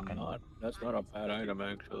That in is fucking. that's not a bad item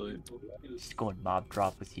actually. Just go and mob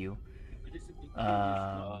drop with you.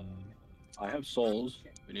 I have souls.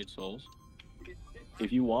 We need souls.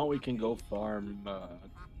 If you want, we can go farm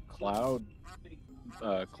cloud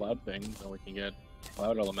things, and we can get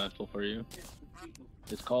cloud elemental for you.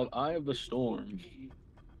 It's called Eye of the Storm.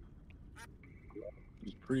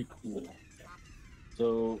 It's pretty cool.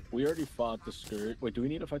 So we already fought the Scourge. Wait, do we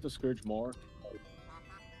need to fight the Scourge more?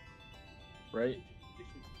 Right?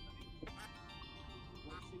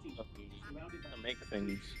 Make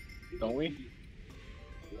things, don't we?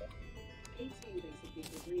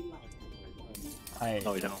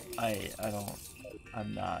 No, we don't. I don't.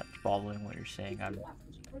 I'm not following what you're saying. I'm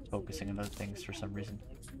focusing on other things for some reason.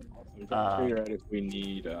 I'm trying to figure out if we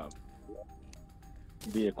need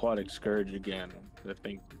the aquatic scourge again. I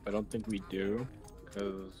don't think we do,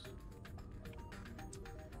 because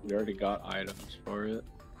we already got items for it.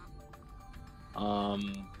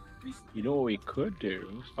 You know what we could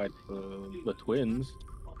do? Fight the twins,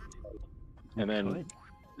 and then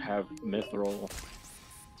have Mithril.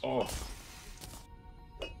 Oh.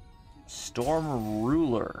 Storm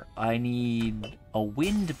Ruler. I need a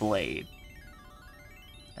wind blade.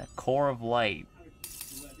 A core of light.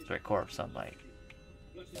 Sorry, core of sunlight.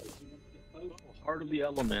 Heart of the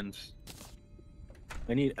elements.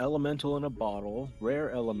 I need elemental in a bottle,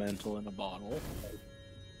 rare elemental in a bottle,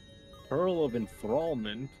 pearl of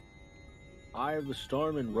enthrallment, eye of the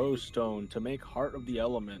storm, and rose stone to make heart of the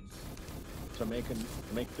elements. To make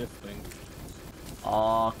this thing.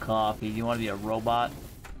 Aw, coffee. You want to be a robot?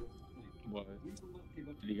 What?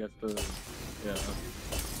 Did you get the? Yeah.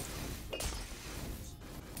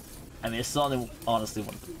 I mean, it's honestly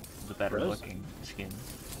one of the better looking skins.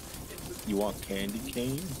 You want candy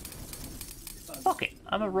cane? Fuck it,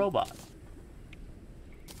 I'm a robot.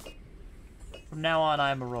 From now on,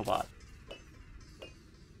 I'm a robot.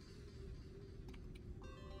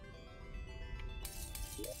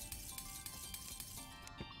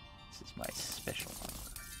 This is my special one.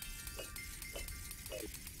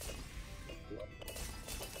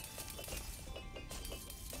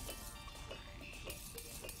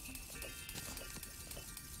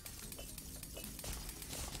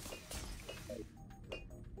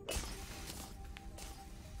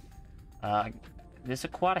 This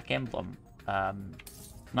aquatic emblem,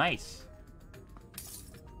 nice.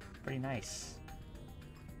 Pretty nice.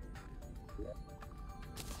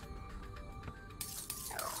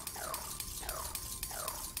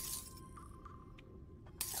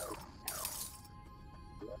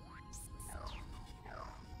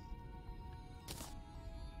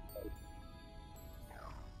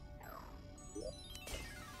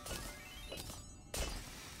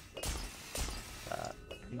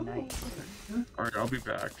 Pretty nice. Alright, I'll be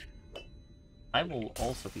back. I will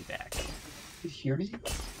also be back. You hear me?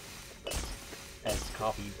 As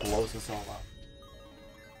coffee blows us all up.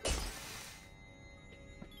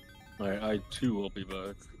 Alright, I too will be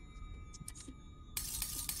back.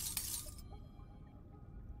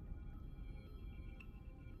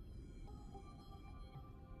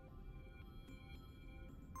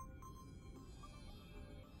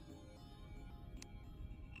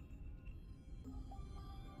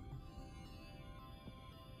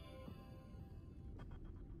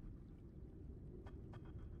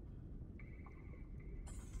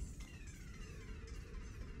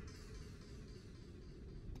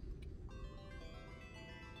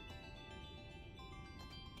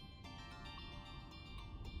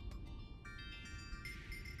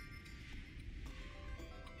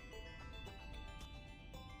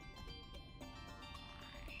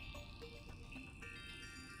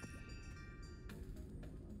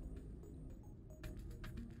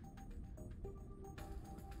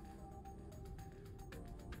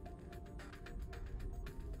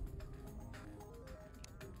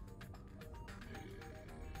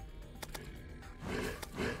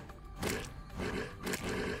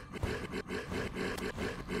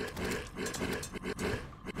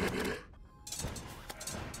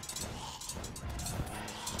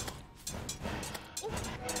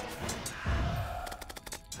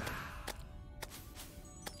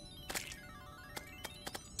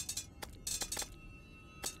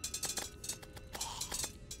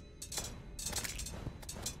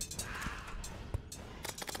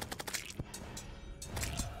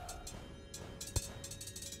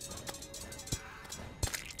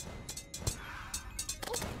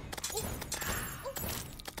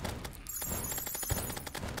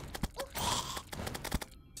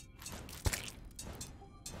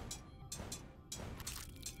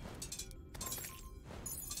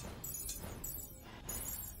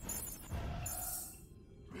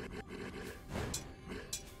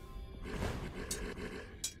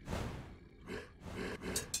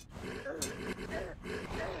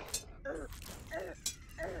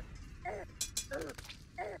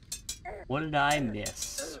 What did I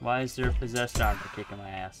miss? Why is there a possessed armor kicking my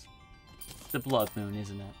ass? It's the blood moon,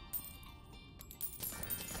 isn't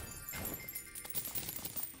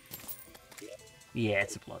it? Yeah,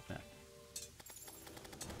 it's a blood moon.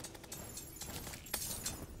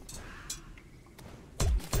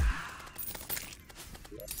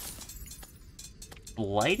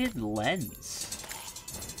 Blighted lens.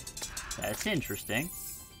 That's interesting.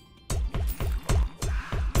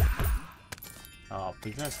 Oh,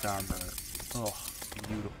 possessed armor. Oh,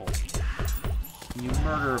 beautiful. You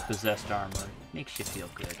murder a possessed armor. Makes you feel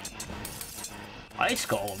good. Ice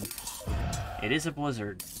Golem. It is a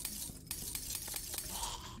blizzard.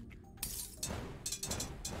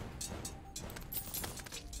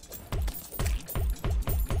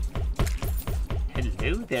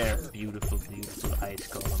 Hello there, beautiful, beautiful Ice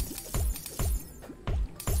Golem.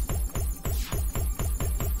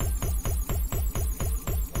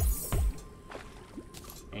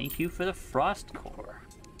 Thank you for the frost core.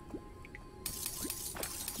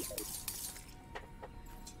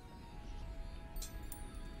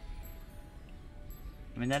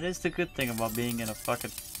 I mean, that is the good thing about being in a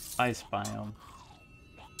fucking ice biome.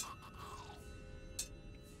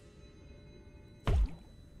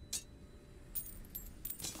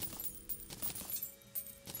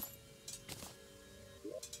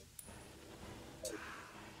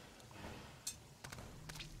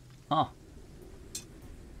 Huh.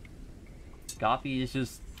 Goppy is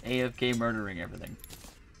just AFK murdering everything.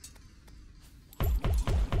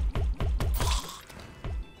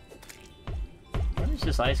 What is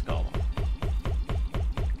this ice golem?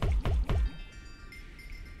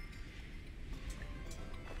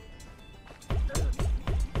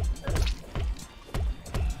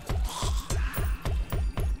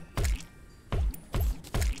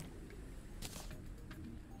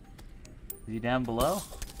 Is he down below?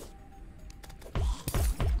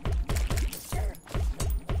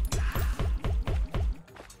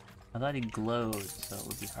 I thought he glowed, so it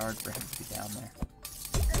would be hard for him to be down there.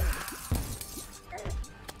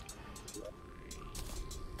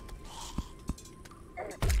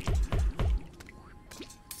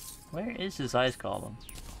 Where is his ice golem?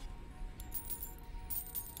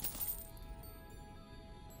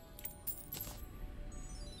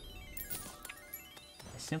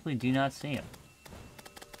 I simply do not see him.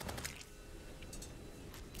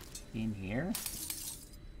 In here?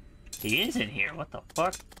 He is in here, what the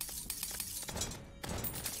fuck?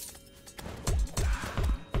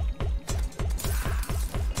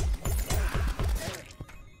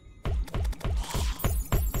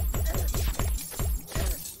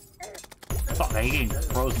 Fuck, I'm getting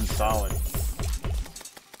frozen solid.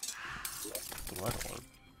 Blood orb.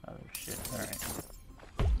 Oh shit, alright.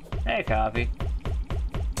 Hey, Coffee.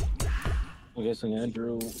 I'm guessing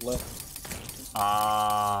Andrew left.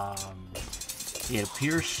 It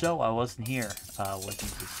appears so. I wasn't here. Wasn't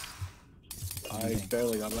this? I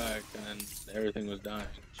barely got back and everything was dying.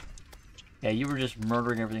 Yeah, you were just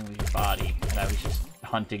murdering everything with your body, and I was just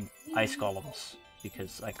hunting ice golems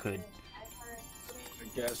because I could. I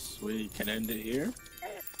guess we can end it here.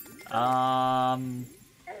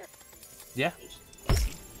 Yeah.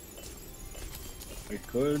 We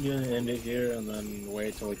could end it here and then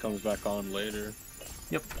wait till he comes back on later.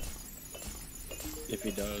 Yep. If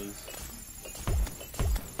he does.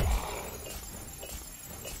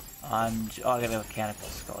 I got a mechanical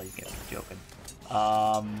skull. You get me joking.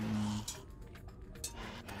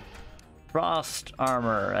 Frost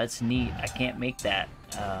armor. That's neat. I can't make that.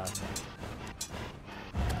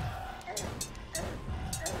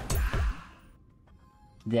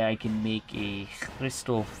 Then I can make a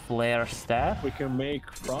crystal flare staff. We can make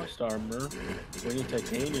frost armor. We need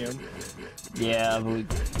titanium. Yeah, but we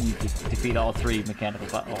need to defeat all three mechanical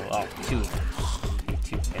two. Defeat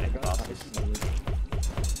two mechanical bosses.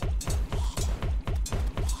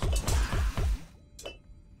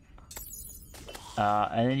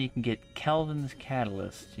 And then you can get Kelvin's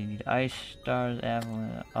Catalyst. You need Ice Stars,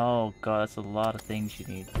 Avalanche. Oh god, that's a lot of things you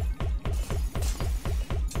need.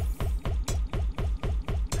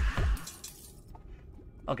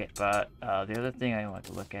 Okay, but the other thing I want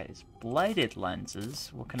to look at is blighted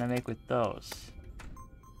lenses. What can I make with those?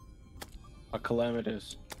 A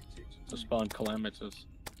calamitous. To spawn calamitous.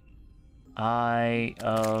 Eye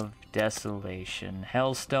of Desolation,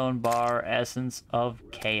 Hellstone Bar, Essence of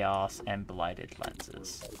Chaos, and blighted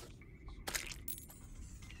lenses.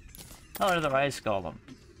 Oh, another ice golem.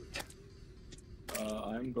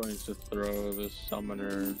 I'm going to throw the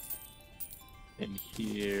summoner in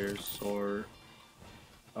here, sort.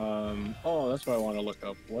 Oh, that's what I want to look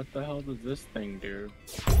up. What the hell does this thing do?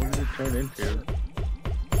 What does it turn into?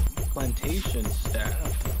 Plantation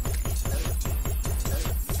staff.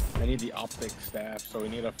 I need the optic staff, so we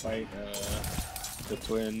need to fight the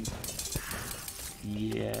twins.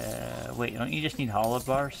 Yeah. Wait, don't you just need hollow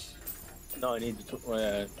bars? No, I need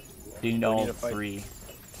the You need we all need to fight- 3.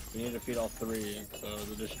 we need to feed all 3. So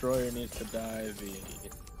the destroyer needs to die.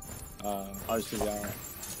 Obviously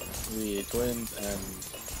the twins and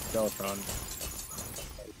Skeletron.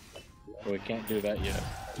 But we can't do that yet.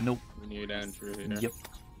 Nope. We need Andrew here. Yep.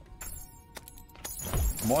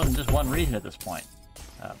 More than just one reason at this point.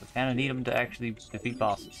 We kind of need them to actually defeat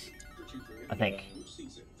bosses. I think.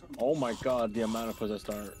 Oh my god, the amount of possessed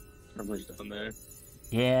armors down there.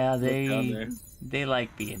 Yeah, down there. they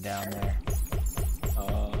like being down there.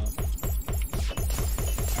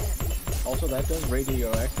 Also, that does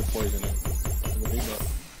radioactive poisoning.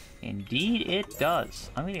 Indeed, it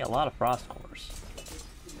does. I'm getting a lot of frost cores.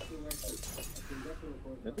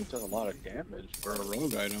 That thing does a lot of damage for a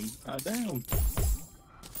rogue item. God damn.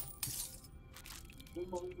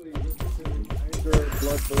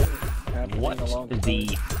 What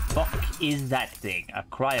the fuck is that thing? A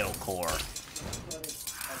cryo core.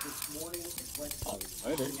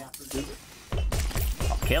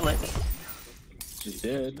 I'll kill it. She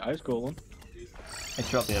did. Ice Golem. It's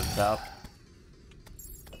probably up top.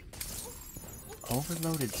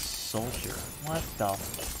 Overloaded soldier. What the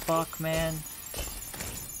fuck, man?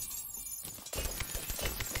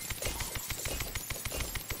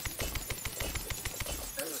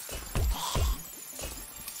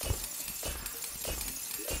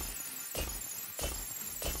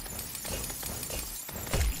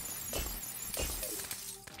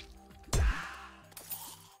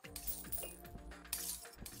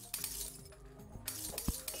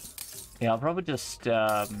 Yeah, I'll probably just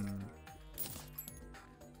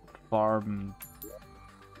farm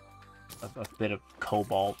a bit of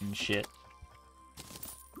cobalt and shit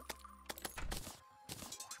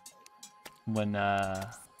when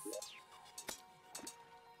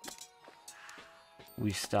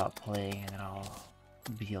we stop playing, and I'll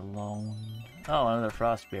be alone. Oh, another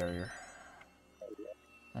frost barrier.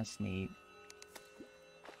 That's neat.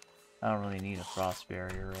 I don't really need a frost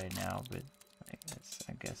barrier right now, but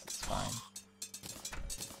I guess it's fine.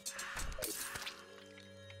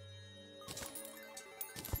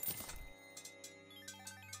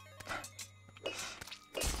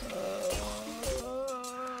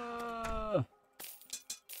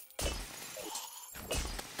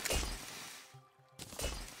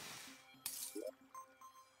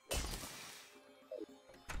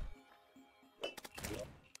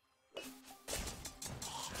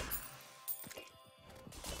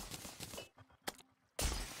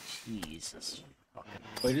 Jesus fucking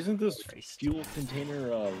Wait, isn't this Christ. fuel container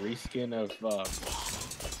reskin of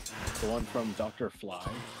the one from Dr. Fly?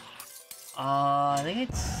 I think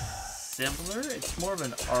it's similar. It's more of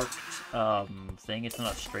an arced thing. It's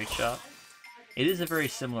not a straight shot. It is a very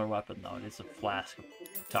similar weapon, though. It is a flask of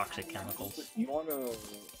toxic chemicals. You want a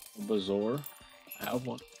Bazoar? I have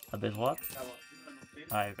one. A Biswat?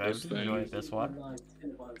 I enjoy a Biswat.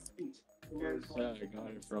 Yeah, I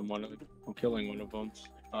got it from from killing one of them.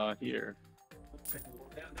 Here.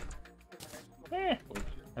 Eh,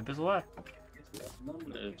 a Biswat.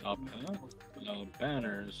 Top that.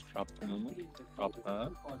 Banners. Drop them. Drop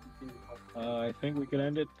that. I think we can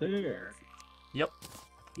end it there. Yep.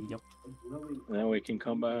 Yep. And then we can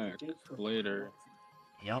come back later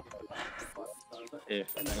Yep.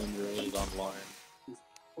 if Andrew is online.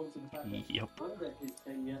 Yep.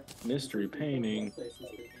 Mystery painting.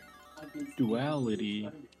 Duality.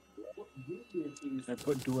 Can I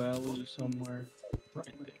put duality somewhere? Right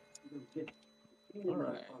there.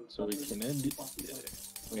 Alright, so we can end it.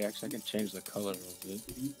 Wait, actually, I can change the color of it.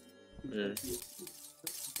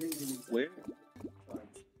 Where?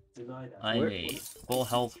 I'm a full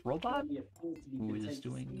health robot who is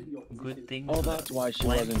doing good things. Oh, with that's a why she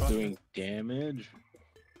land wasn't crusher. doing damage.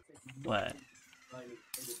 What?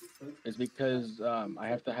 It's because I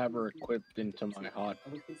have to have her equipped into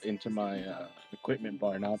my equipment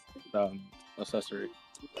bar, not accessory.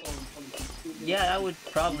 Yeah, that would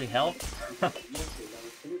probably help.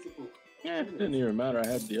 Yeah, it didn't even matter. I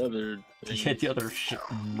had the other. You had the other shit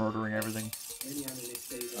murdering everything.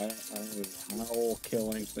 I was an owl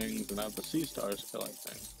killing things, and I have the sea stars killing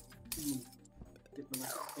things.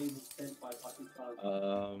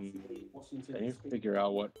 Can you figure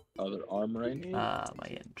out what other armor I need? Ah, my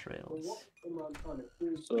entrails.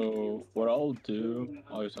 So what I'll do,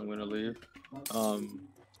 obviously I'm gonna leave.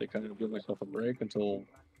 To kind of give myself a break until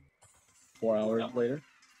 4 hours later.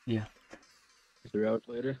 Yeah. 3 hours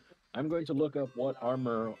later. I'm going to look up what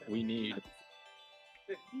armor we need.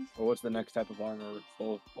 Or what's the next type of armor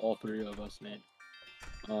all 3 of us need.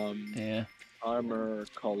 Yeah. Armor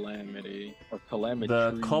Calamity or Calamity.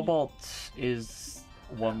 The Cobalt is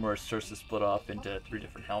one where it's supposed to split off into 3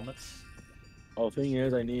 different helmets. Oh, thing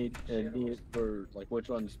is, I need it for like which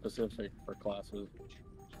one's specific for classes.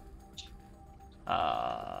 Give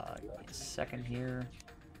me a second here.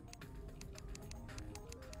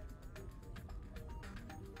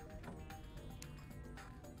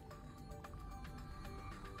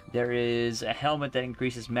 There is a helmet that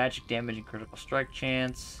increases magic damage and critical strike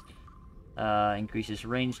chance, increases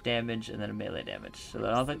range damage, and then a melee damage. So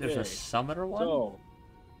I don't think there's a Okay. summoner one. So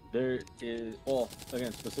there is, well,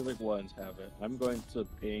 again, specific ones have it. I'm going to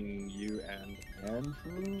ping you and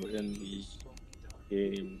Andrew in the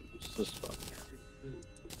game system.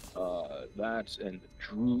 That and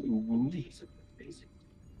Drew.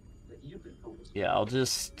 Yeah, I'll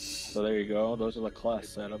just. So there you go. Those are the class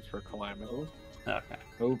setups for Calamity. Okay.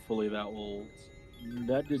 Hopefully that will.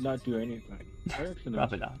 That did not do anything.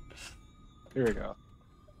 Probably not. Here we go.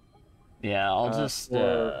 Yeah, I'll just.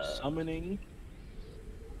 For summoning.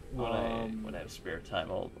 When I have spare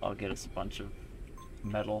time, I'll get us a bunch of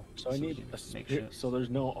metal. So I need we a can make spirit. shit. So there's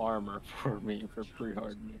no armor for me for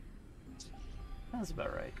pre-hard mode. That's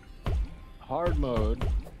about right. Hard mode,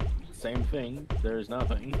 same thing. There's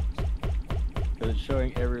nothing. Because it's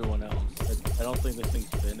showing everyone else. I don't think this thing's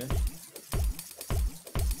finished.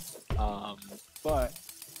 But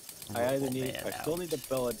I either need. I still need the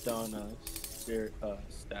Belladonna spirit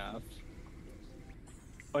staff.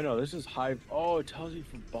 Oh no, this is high. Oh, it tells you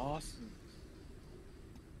for bosses.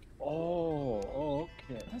 Oh,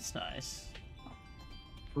 okay. That's nice.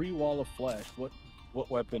 Free wall of flesh. What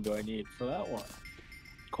weapon do I need for that one?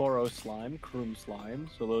 Koro slime, Kroom slime.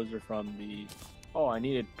 So those are from the. Oh, I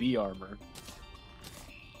needed bee armor.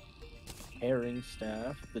 Herring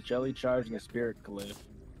staff, the jelly charge, and the spirit glyph.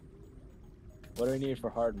 What do I need for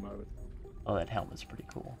hard mode? Oh, that helmet's pretty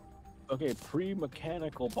cool. Okay,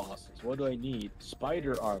 pre-mechanical bosses. What do I need?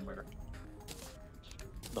 Spider armor.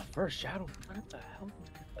 The first shadow. What the hell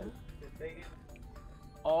is that?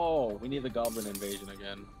 Oh, we need the goblin invasion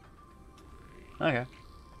again. Okay.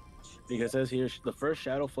 Because it says here, the first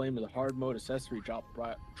shadow flame is a hard mode accessory dropped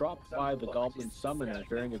by the goblin summoner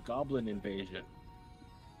during a goblin invasion.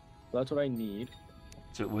 So that's what I need.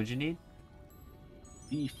 So what'd you need?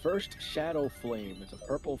 The first shadow flame. It's a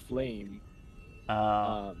purple flame.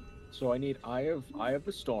 So I need Eye of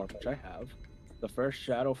the Storm, which I have. The first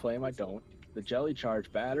Shadow Flame, I don't. The Jelly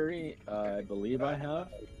Charge Battery, I believe I have.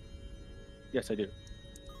 Yes, I do.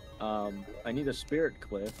 I need a Spirit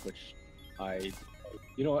Cliff, which I.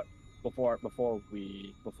 You know what? Before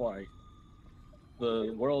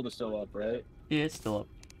the world is still up, right? Yeah, it's still up.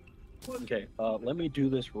 Okay. Let me do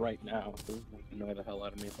this right now. It will annoy the hell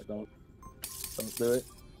out of me if I don't do it.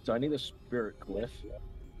 So I need a Spirit Cliff.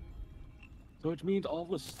 So which means all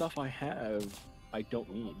the stuff I have, I don't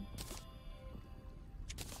need.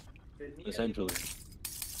 Essentially.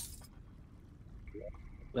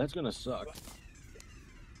 That's gonna suck.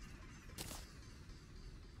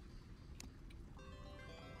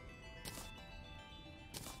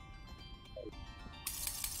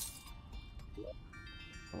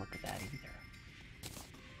 Look at that either.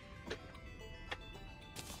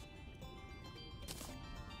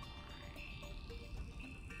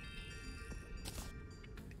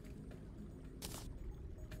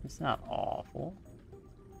 It's not awful.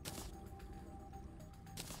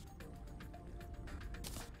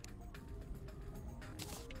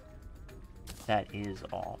 That is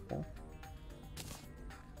awful.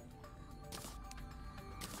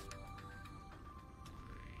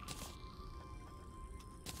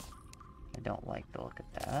 I don't like the look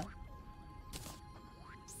at that.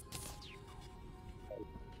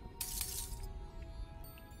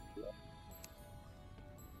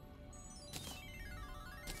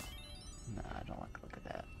 Nah, I don't like the look at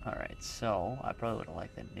that. Alright, so I probably would have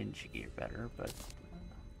liked the ninja gear better, but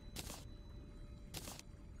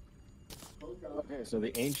Okay, so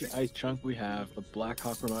the Ancient Ice chunk we have, the Black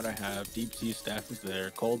Hawk remote I have, Deep Sea staff is there,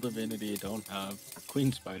 Cold Divinity I don't have,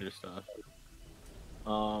 Queen Spider stuff.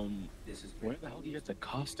 Where the hell do you get the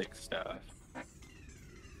Caustic staff?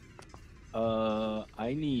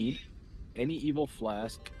 I need any evil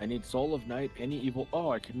flask. I need Soul of Night, any evil. Oh,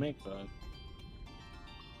 I can make that.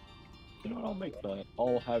 You know what? I'll make that.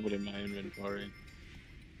 I'll have it in my inventory.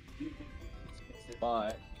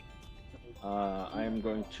 But I am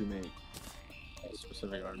going to make a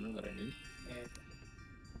specific armor that I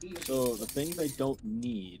need. So the things I don't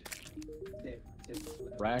need.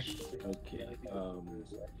 Rash. Okay.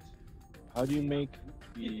 How do you make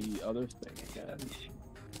the other thing again?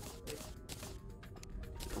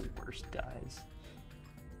 the worst dies.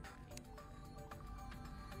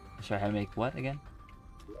 Sorry, how to make what again?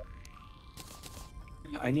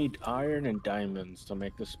 I need iron and diamonds to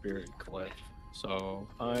make the spirit cliff. So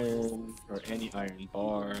iron or any iron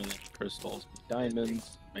bar, then crystals and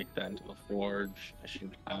diamonds, make that into a forge. I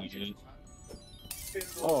should have it.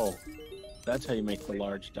 Oh, that's how you make the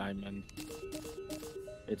large diamond.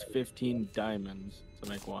 It's 15 diamonds to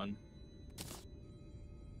make one.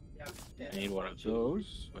 I need one of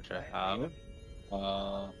those, which I have.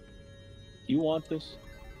 Do you want this?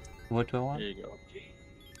 What do I want? There you go.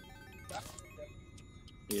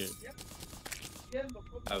 Here.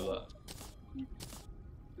 Have that.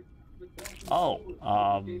 Oh,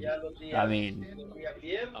 I mean,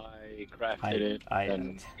 I crafted it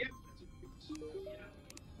and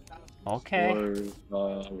okay.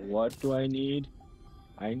 what do I need?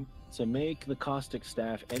 To make the caustic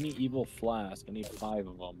staff, any evil flask, I need 5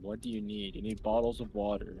 of them. What do you need? You need bottles of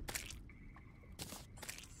water.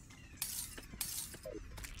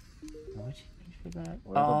 What do you need for that?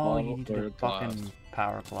 Where's the Oh, bottle? you need Where's a glass? fucking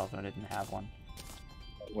power glove. I didn't have one.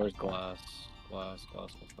 Where's glass? Glass.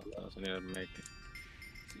 I need to make it.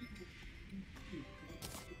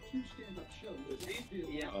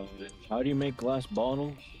 How do you make glass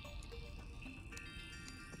bottles?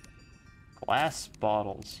 Glass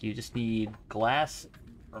bottles. You just need glass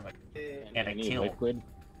and a I need kiln. liquid.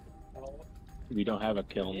 We don't have a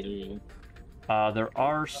kiln, do you? There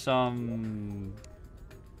are some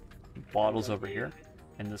bottles over here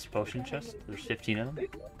in this potion chest. There's 15 of them.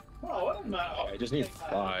 I just need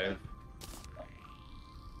 5.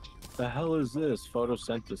 The hell is this?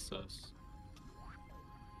 Photosynthesis.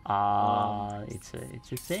 It's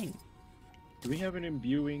a thing. Do we have an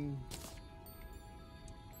imbuing?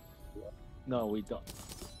 No, we don't.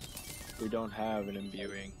 We don't have an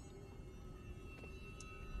imbuing.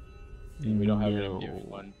 We don't have an imbuing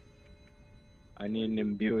one. I need an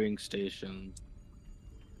imbuing station.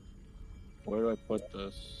 Where do I put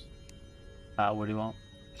this? What do you want?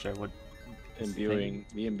 Sorry, what? Imbuing.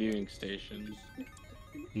 The imbuing station.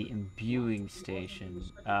 The imbuing station.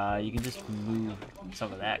 You can just move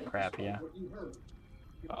some of that crap, yeah.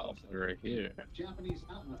 I'll put it right here.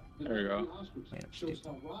 There we go. Wait, I'm stupid.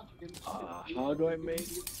 How do I make?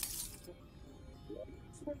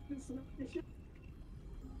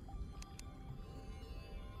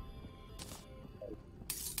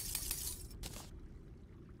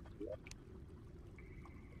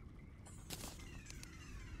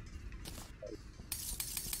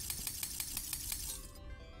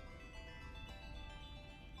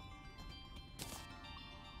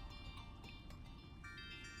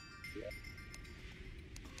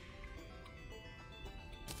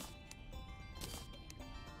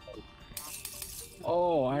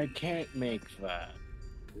 Oh, I can't make that.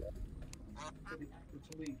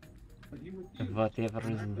 Whatever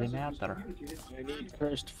is the matter. I need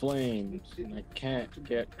cursed flames, and I can't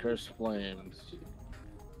get cursed flames.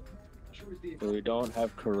 So we don't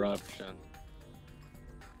have corruption.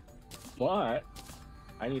 But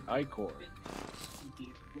I need ichor,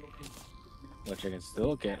 which I can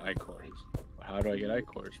still get ichors. How do I get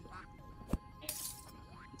ichors?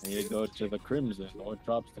 I need to go to the crimson. What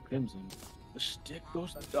drops the crimson? The stick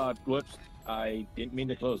goes. Whoops! I didn't mean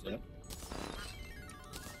to close that.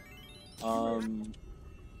 I'm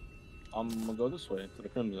gonna go this way to the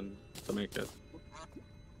crimson to make it.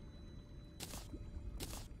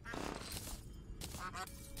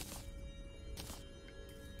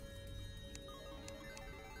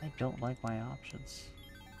 I don't like my options.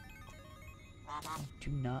 I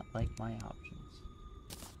do not like my options.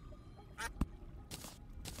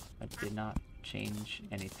 I did not change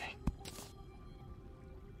anything.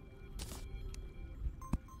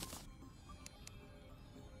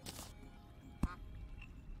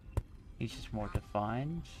 He's just more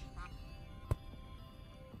defined.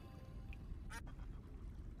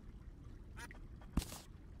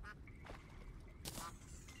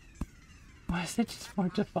 Why is it just more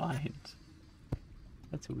defined?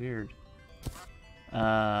 That's weird.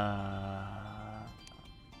 I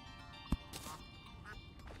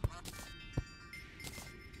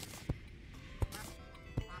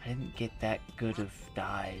didn't get that good of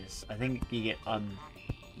dyes. I think you get yeah,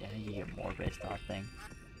 I think you get more based off thing.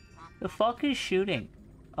 The fuck is shooting?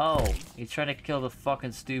 Oh, he's trying to kill the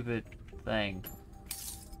fucking stupid thing.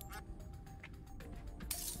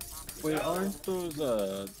 Wait, aren't those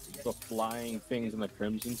the flying things in the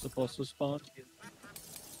crimson supposed to spawn?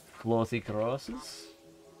 Floaty crosses?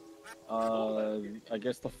 I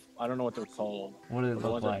guess I don't know what they're called. What do they The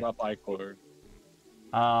look ones like? that drop ichor.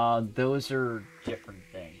 Those are different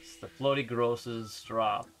things. The floaty grosses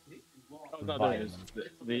drop. Oh, no, there it is.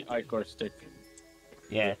 The ichor stick.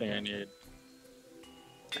 Yeah. The thing I need.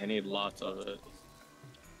 I need lots of it.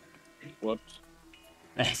 Whoops.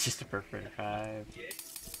 It's just a perforator 5.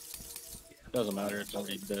 Doesn't matter, it's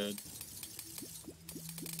already dead.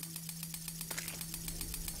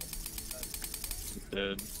 It's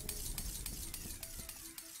dead.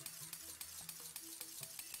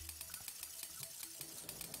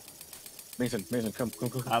 Mason, come.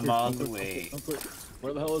 I'm on the way. Come quick.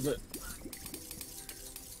 Where the hell is it?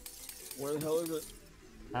 Where the hell is it?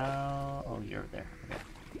 Oh, you're there. Okay.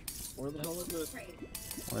 Where the hell is it?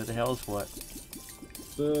 Where the hell is what?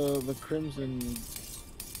 The Crimson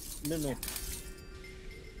Mimic.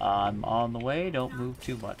 I'm on the way. Don't move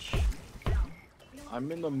too much.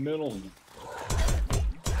 I'm in the middle.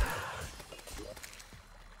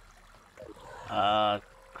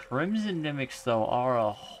 Crimson Mimics, though, are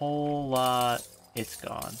a whole lot... It's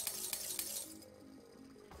gone.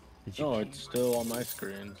 No, it's still on my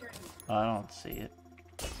screen. I don't see it.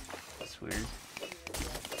 That's weird.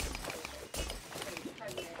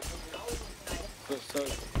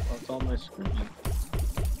 It's on my screen.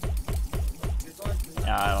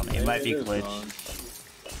 I don't know. It might be glitched.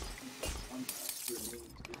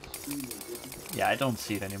 Yeah, I don't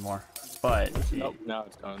see it anymore. But... Nope, now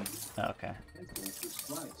it's gone. Okay.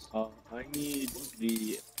 I need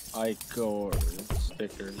the Icor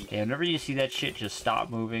stickers. Yeah, whenever you see that shit, just stop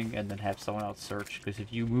moving and then have someone else search. Because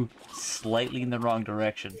if you move slightly in the wrong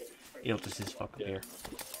direction, it'll just appear.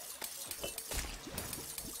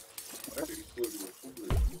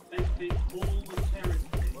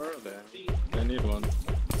 Where are they? I need one.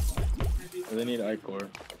 They need Icor.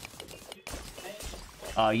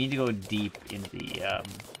 You need to go deep in the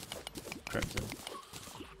Crimson.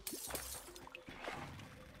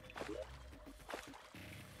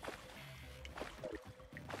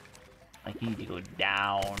 Like, you need to go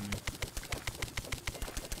down.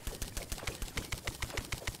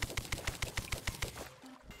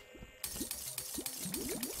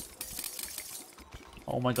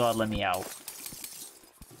 Oh my god, let me out.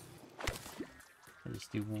 That is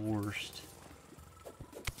the worst.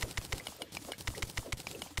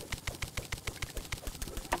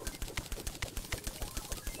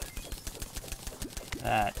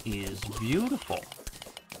 That is beautiful.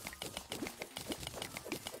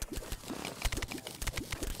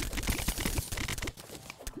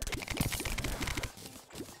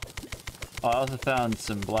 Oh, I also found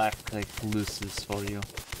some black, like, looses for you.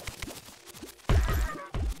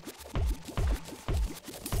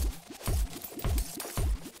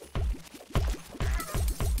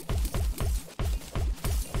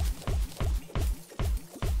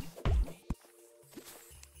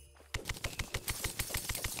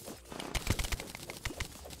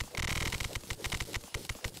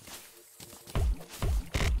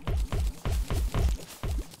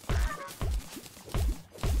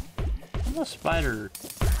 Spider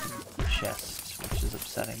chest, which is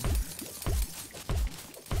upsetting.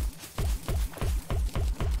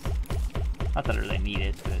 Not that I really need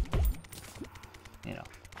it, but you know,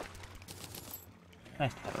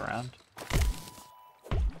 nice to have around.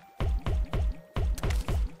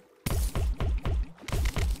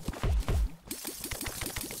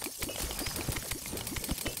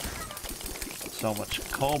 So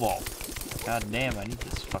much cobalt. God damn, I need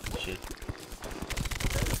this fucking shit.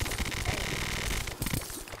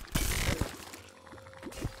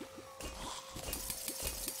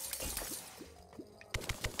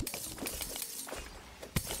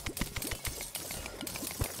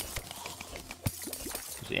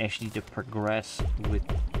 Actually need to progress with...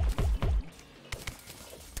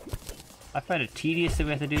 I find it tedious that we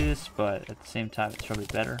have to do this, but at the same time it's probably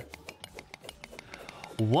better.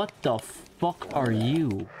 What the fuck are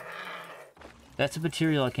you? That's a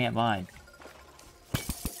material I can't mine.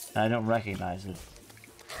 I don't recognize it.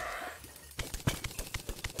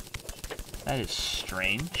 That is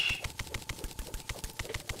strange.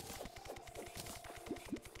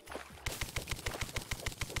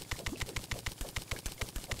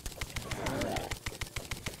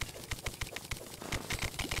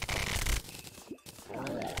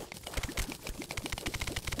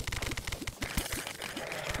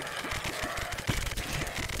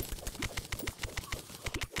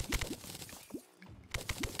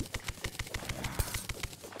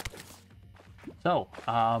 So,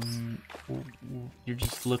 you're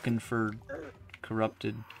just looking for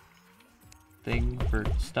corrupted thing for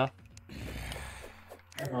stuff?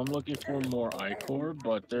 I'm looking for more Icor,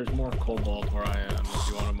 but there's more cobalt where I am if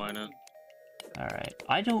you want to mine it. Alright.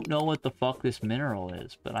 I don't know what the fuck this mineral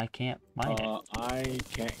is, but I can't mine it. I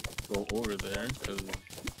can't go over there because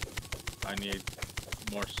I need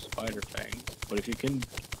more spider fangs. But if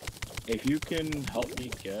you can help me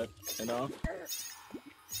get enough,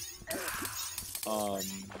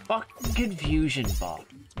 Fucking confusion buff.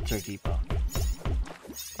 Sorry, debuff.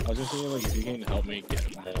 I was just thinking, like, if you can help me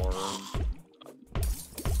get more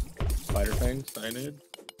spider fangs that I need,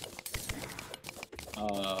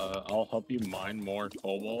 I'll help you mine more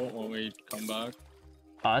cobalt when we come back.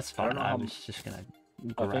 Oh, that's fine. know I how was just gonna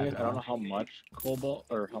The grab thing is, it I don't know all. how much cobalt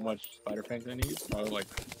or how much spider fangs I need. Probably like,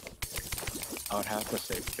 I would have to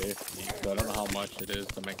say 50, but I don't know how much it is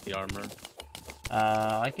to make the armor.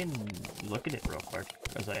 I can look at it real quick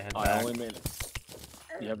as I head I back. only made.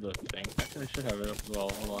 You have the thing. Actually, I should have it up as well.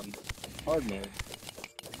 Hold on. Hard mode.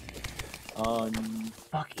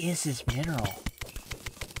 Fuck is this mineral?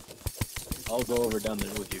 I'll go over down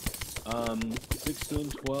there with you. 16,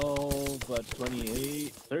 12, that's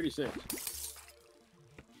 28, 36.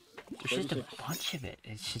 There's just a bunch of it.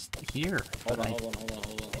 It's just here. Hold on.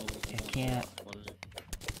 I can't.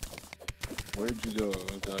 Where'd you go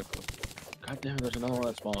exactly? God damn it, there's another one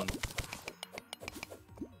that spawned.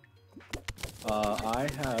 I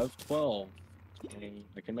have 12.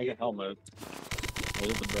 I can make a helmet. What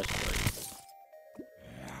is the breastplate?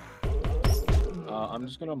 I'm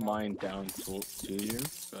just gonna mine down to you.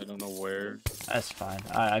 I don't know where. That's fine.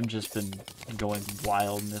 I've just been going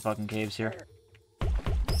wild in the fucking caves here.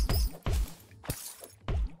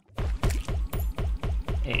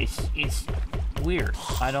 It's weird.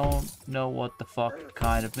 I don't know what the fuck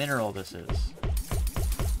kind of mineral this is.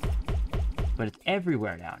 But it's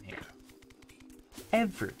everywhere down here.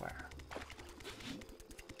 Everywhere.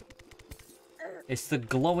 It's the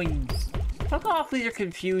glowing... Fuck off with your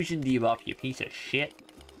confusion debuff, you piece of shit.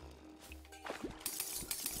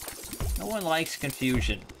 No one likes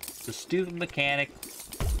confusion. It's a stupid mechanic.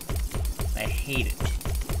 I hate it.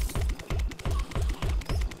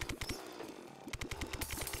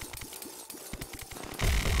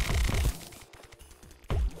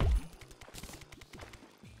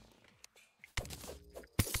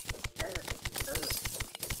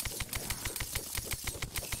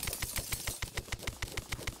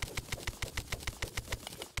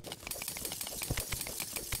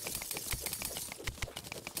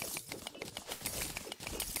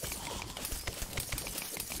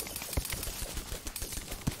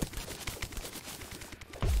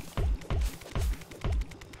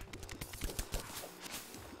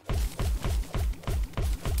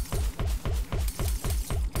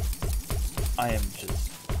 I am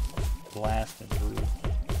just blasting through.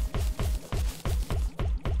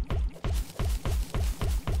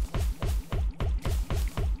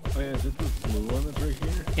 Oh yeah, is it this blue one that's right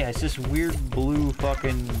here? Yeah, it's this weird blue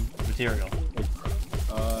fucking material.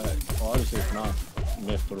 Well, obviously it's not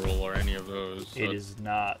mithril or any of those. So It is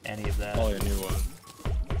not any of that. probably a new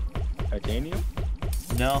one. Titanium?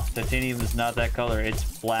 No, titanium is not that color. It's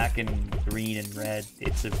black and green and red.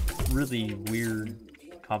 It's a really weird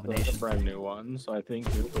That's combination. a brand new one, so I think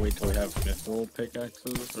we have to wait till we have mithril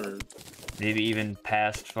pickaxes, or Maybe even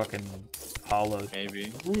past fucking hollowed.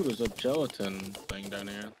 maybe. Ooh, there's a gelatin thing down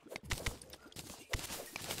here.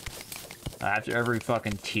 After every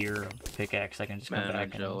fucking tier of pickaxe, I can just come Mana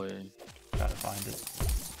back jelly. and try to find it.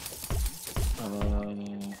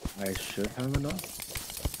 I should have enough.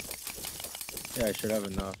 Yeah, I should have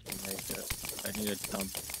enough to make it. I need a dump.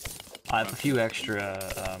 I have a few extra,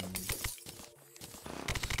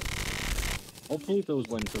 Hopefully those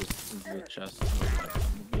went to the chest I would like them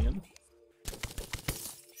to be in.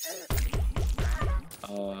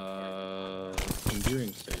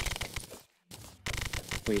 Imbuing station.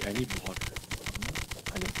 Wait, I need water.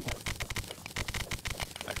 I need water.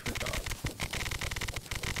 I forgot.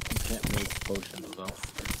 You can't make potions though.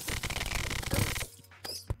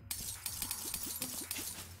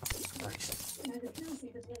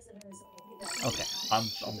 okay, I'm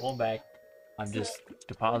going back. I'm just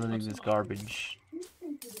depositing this garbage. I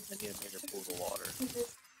need a bigger pool of water.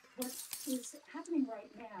 Because what is happening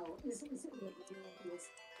right now is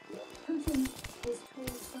person was told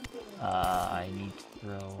something. I need to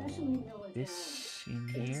throw this in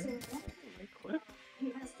here. Cliff?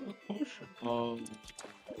 He has to What potion? Oh,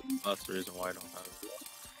 that's the reason why I don't have it.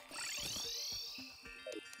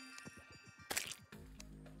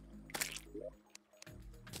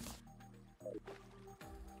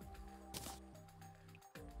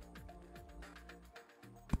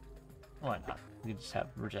 Why not? We just have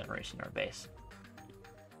regeneration in our base.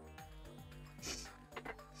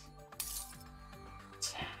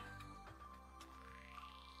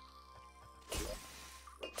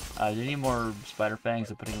 Do you need more spider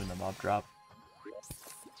fangs? I'm putting them in the mob drop.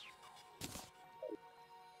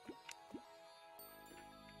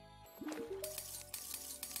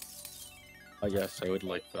 Yes, I would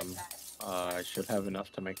like them. I should have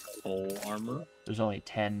enough to make full armor. There's only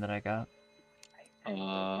 10 that I got.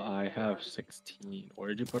 I have 16. Where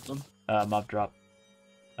did you put them? Mob drop.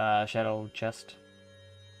 Shadow chest.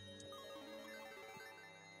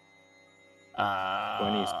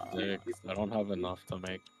 26. I don't have enough to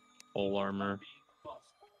make full armor.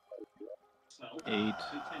 8,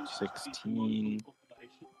 16.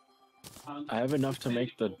 I have enough to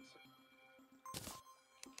make the...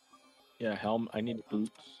 Yeah, helm. I need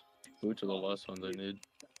boots. Boots are the last ones I need.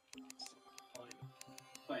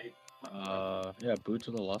 Yeah, boots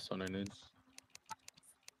are the last one I need.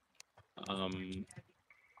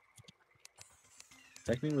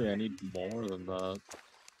 Technically I need more than that.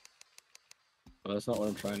 But that's not what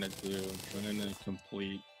I'm trying to do. I'm trying to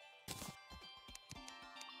complete...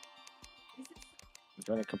 I'm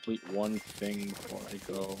trying to complete one thing before I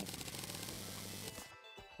go.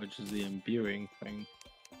 Which is the imbuing thing.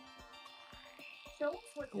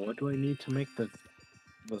 What do I need to make the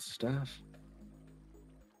staff?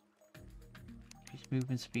 Increase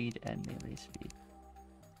movement speed and melee speed.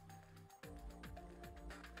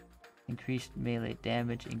 Increased melee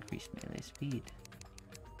damage, increased melee speed.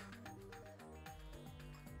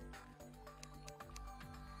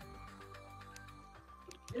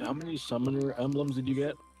 How many summoner emblems did you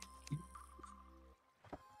get?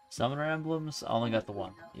 Summoner emblems? I only got the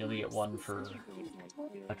one. You only get one for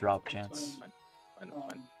a drop chance. Fine. I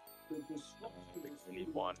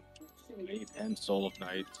need one. I need 10 Soul of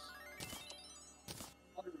Knights.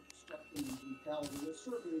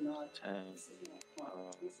 10.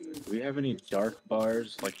 Do we have any dark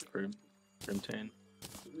bars like Grimtane?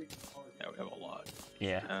 Yeah, we have a lot.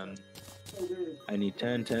 Yeah. 10. I need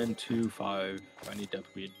 10, 10, 2, 5. I need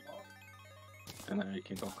Deathweed. And then I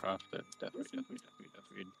can go craft it. Deathweed.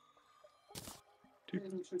 2.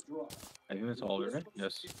 I think that's all of it, right?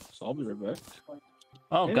 Yes. So I'll be right back.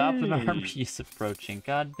 Oh, Hey! Goblin Army is approaching.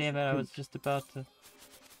 God damn it, I was just about to...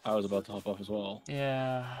 I was about to hop off as well.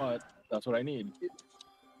 Yeah. But that's what I need.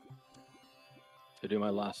 To do my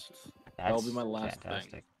last... That'll be my last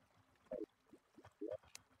fantastic. thing.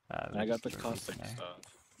 We I got the just throw these caustic in there. stuff.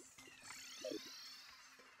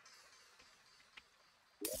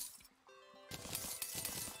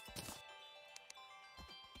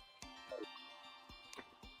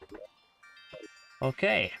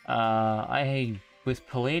 Okay, with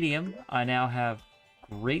Palladium, I now have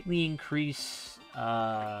greatly increased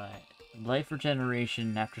life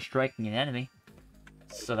regeneration after striking an enemy,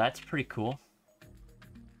 so that's pretty cool.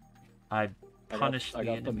 I punished I the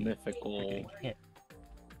got the enemy for mythical. getting hit.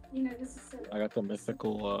 You know, this is so I got the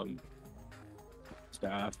mythical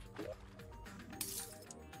staff.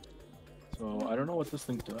 So I don't know what this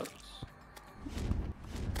thing does.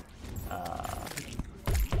 Oh,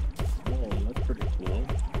 that's pretty cool.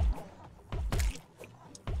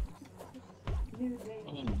 new day.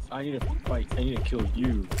 Oh, I need to fight. I need to kill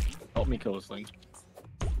you. Help me kill this thing.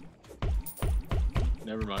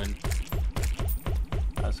 Never mind.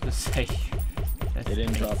 I was gonna say, It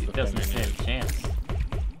didn't drop the it doesn't thing I stand a needed. chance.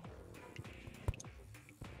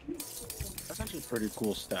 That's actually a pretty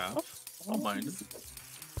cool staff. I don't mind it.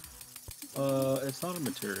 It's not a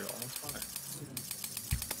material. It's fine.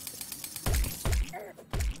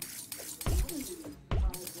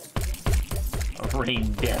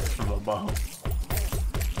 Rain death from above.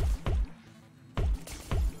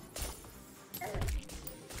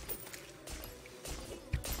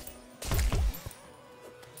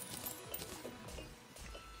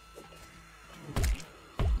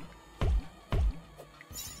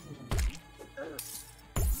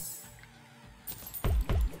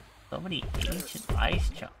 So many ancient ice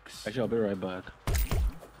chunks. Actually, I'll be right back.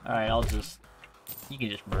 Alright, you can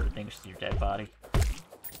just murder things with your dead body.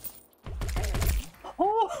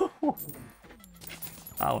 Oh!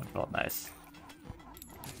 That one felt nice.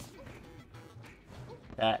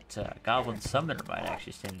 That Goblin Summoner might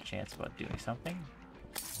actually stand a chance about doing something.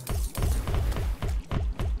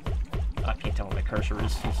 I can't tell what my cursor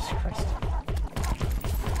is, Jesus Christ.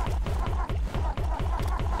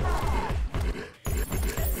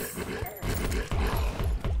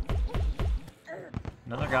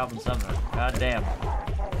 Another Goblin Summoner. God damn.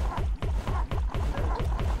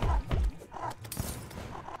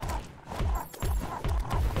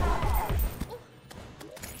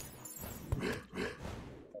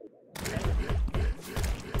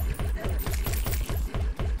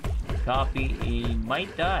 Copy, he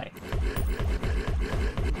might die.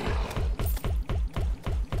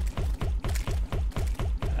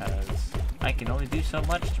 As I can only do so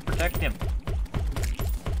much to protect him.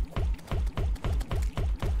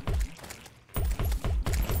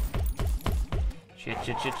 Shit.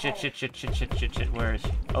 Where is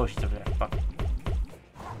she? Oh, she's over there. Fuck.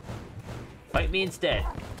 Fight me instead.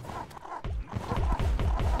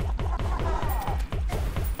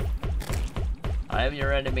 I am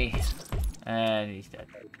your enemy. And he's dead.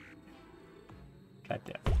 God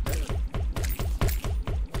damn.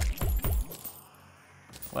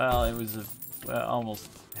 Well, it was a... Well, almost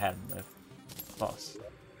had him live. Close.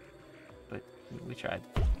 But we tried.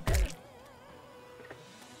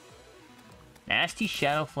 Nasty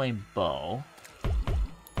Shadow Flame Bow.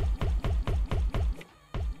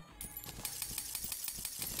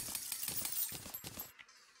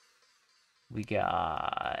 We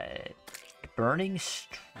got Burning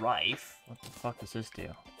Strife. What the fuck does this do?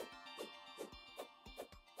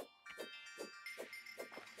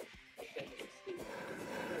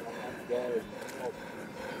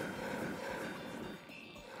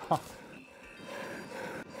 Huh.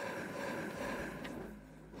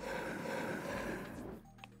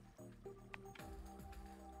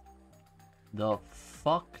 The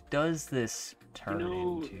fuck does this turn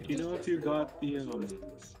into? Do you know if you got the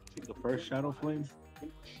first Shadow Flame?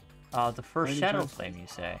 The first Any Shadow chance? Flame, you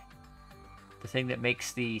say? The thing that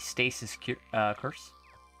makes the stasis curse?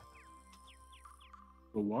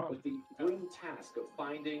 The what? With the grim task of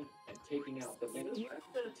finding and taking out the many.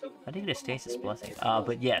 I think it is stasis blessing.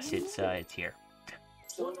 But yes, it's here.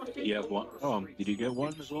 You have one. Did you get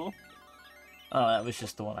one as well? Oh, that was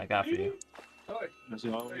just the one I got for you. That's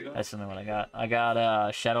the only one you got? That's the only one I got. I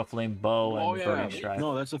got Shadow Flame Bow and Burning Strife.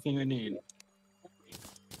 No, that's the thing I need.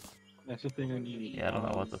 That's the thing I need. Yeah, I don't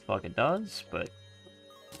know what the fuck it does, but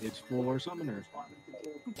It's for summoners.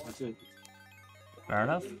 That's it. fair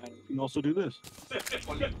enough. And you can also do this.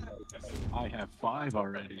 I have 5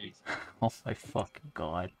 already. Oh my fucking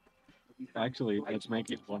god. Actually, let's make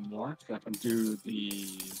it one more. I can do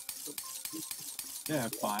the... Yeah,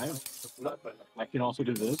 5. I can also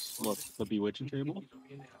do this. Look, the Bewitching table.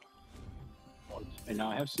 And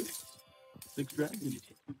now I have 6. 6 dragons.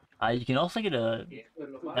 You can also get a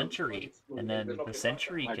Century, and then the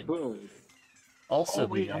Century I can could. also Oh,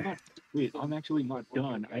 be wait, there. I'm actually not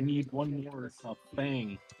done. I need one more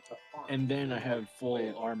Fang. And then I have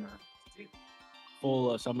full armor.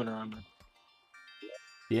 Full summoner armor.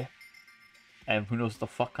 Yeah. And who knows the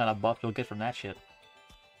fuck kind of buff you'll get from that shit.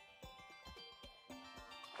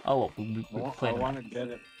 Oh, well, we I played want to get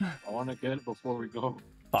it. I want to get it before we go.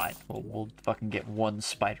 Fine. We'll fucking get one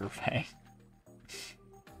Spider Fang.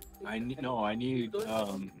 I need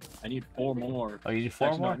 4 more. Oh, you need 4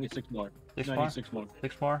 Actually, no, more? I need 6 more. 6 No, I more? need 6 more.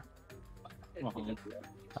 6 more?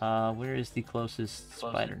 Uh-huh. Where is the closest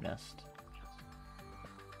spider nest?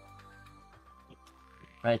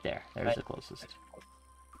 Right there. There's the closest.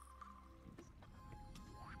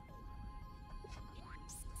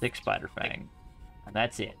 6 Spider Fang. And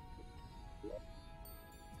that's it.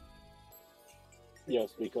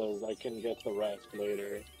 Yes, because I can get the rest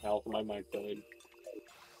later. Half my mic died.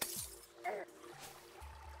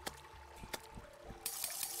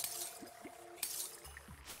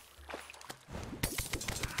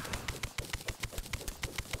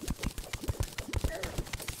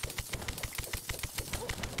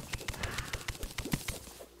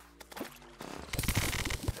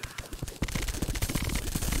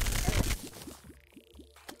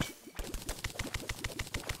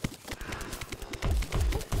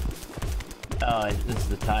 Oh, this is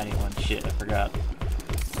the tiny one. Shit, I forgot.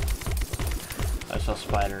 I saw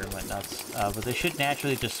spider and went nuts. But they should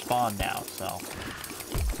naturally just spawn now, so.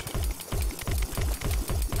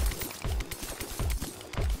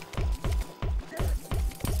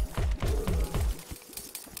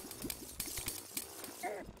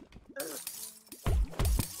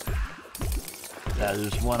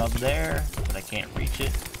 There's one up there, but I can't reach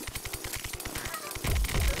it.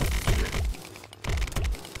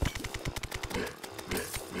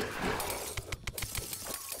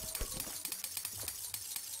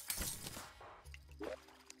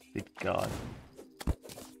 Good God.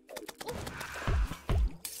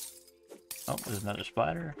 Oh, there's another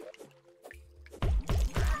spider.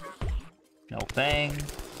 No fang.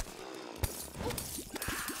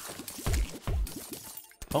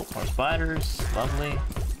 Oh, more spiders. Lovely.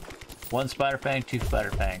 1 spider fang, 2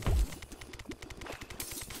 spider fang.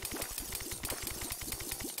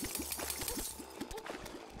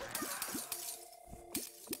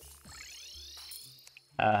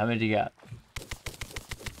 How many do you got?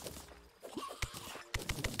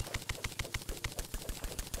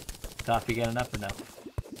 Coffee, get enough or no?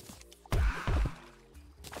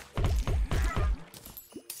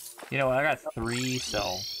 You know what? I got 3,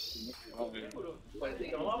 so.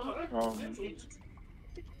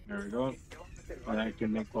 There we go. And I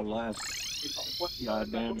can make the last.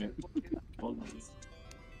 God damn it. Hold on.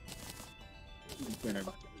 Okay.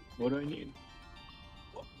 What do I need?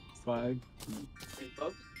 5.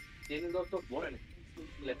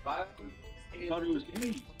 I thought it was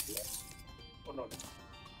 8.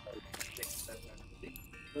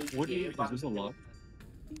 What do you? Is this a lie?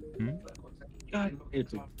 Hmm? God,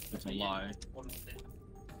 it's a lie.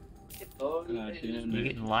 God damn You it.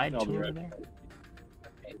 getting lied I'll to be over right there?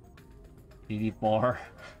 You need more.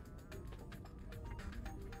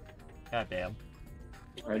 Goddamn.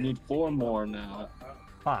 I need 4 more now.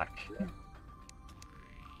 Fuck.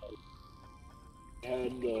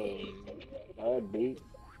 And I had beat.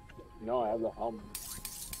 No, I have the helmet.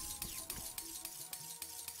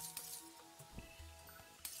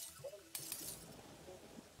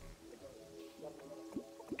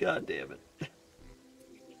 God damn it.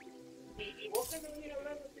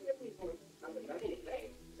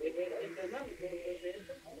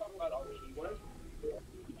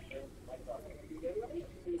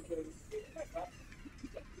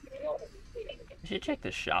 I should check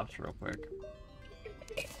the shops real quick.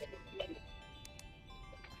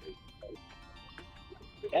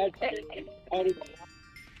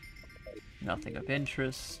 Nothing of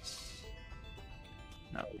interest.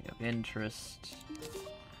 Nothing of interest.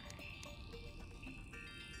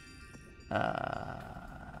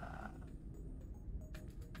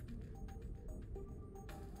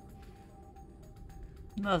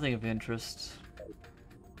 Nothing of interest.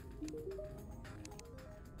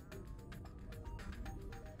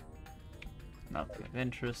 Nothing of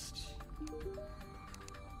interest.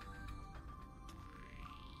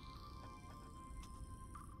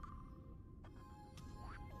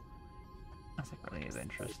 Nothing really of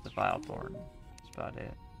interest. The Vile Thorn. That's about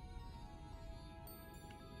it.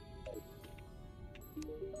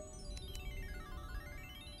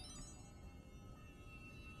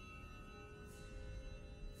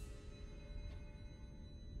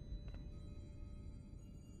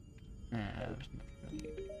 There's nothing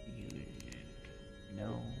really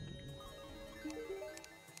no.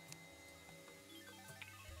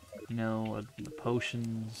 No, the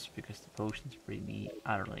potions, because the potions are pretty neat.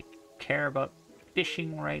 I don't really care about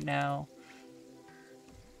fishing right now.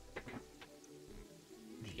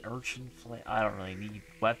 The urchin flame. I don't really need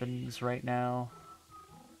weapons right now.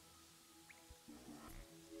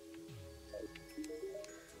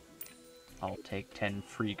 I'll take 10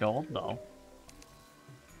 free gold though.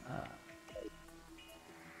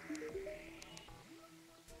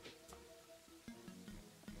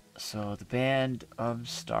 So the Band of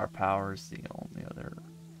Star Power is the only other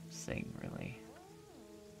thing, really.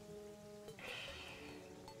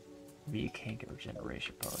 Maybe you can't get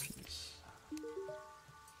regeneration potions.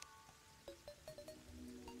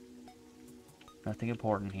 Nothing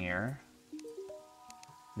important here.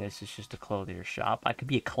 This is just a clothier shop. I could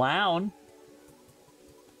be a clown.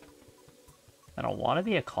 I don't want to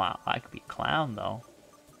be a clown. I could be a clown, though.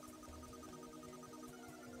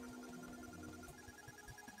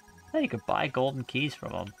 Oh, you could buy golden keys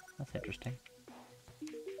from them. That's interesting.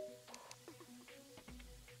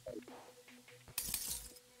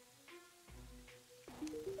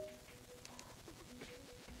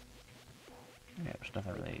 Yeah, there's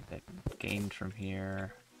nothing really that gained from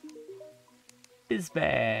here.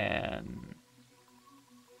 Bizban!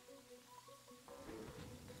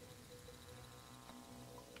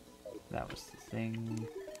 That was the thing.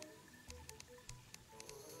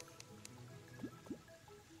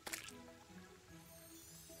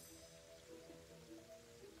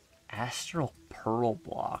 Astral Pearl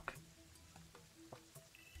Block.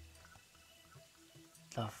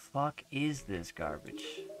 The fuck is this garbage?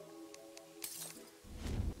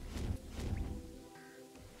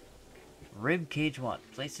 Rib cage 1.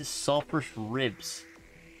 Places sulfurous ribs.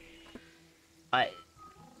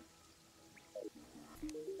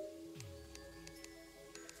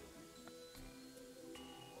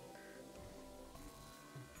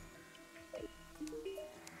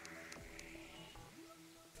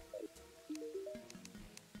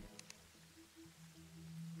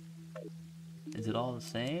 Is it all the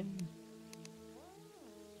same?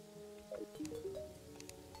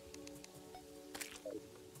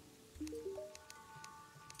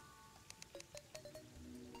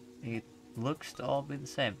 It looks to all be the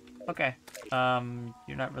same. Okay.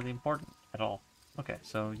 You're not really important at all. Okay,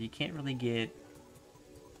 so you can't really get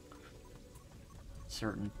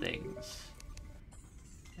certain things.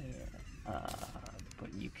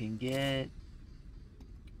 But you can get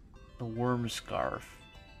the worm scarf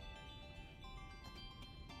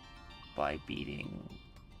by beating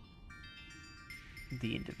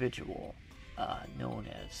the individual known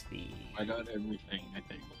as the I got everything, I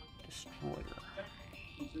think. Destroyer.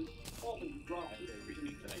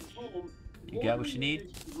 You got what you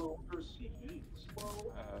need? So,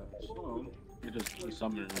 You just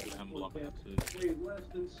summon an emblem. That's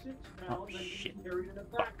it. Oh, shit.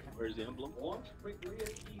 Where's the emblem?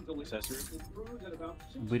 Accessory?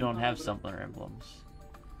 We don't have summoner emblems.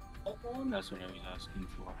 That's what I was asking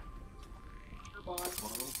for.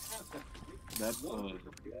 That's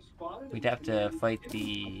We'd have to fight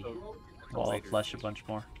the wall of flesh a bunch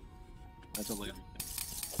more. that's a later thing.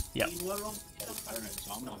 Yep. Alright,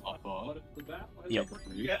 so I'm gonna hop off. Yep. Take a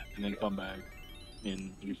break, and then come back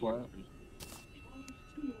in 3-4 hours.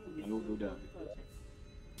 I will go down.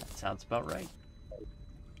 That sounds about right.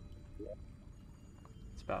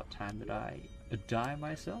 It's about time that I die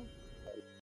myself.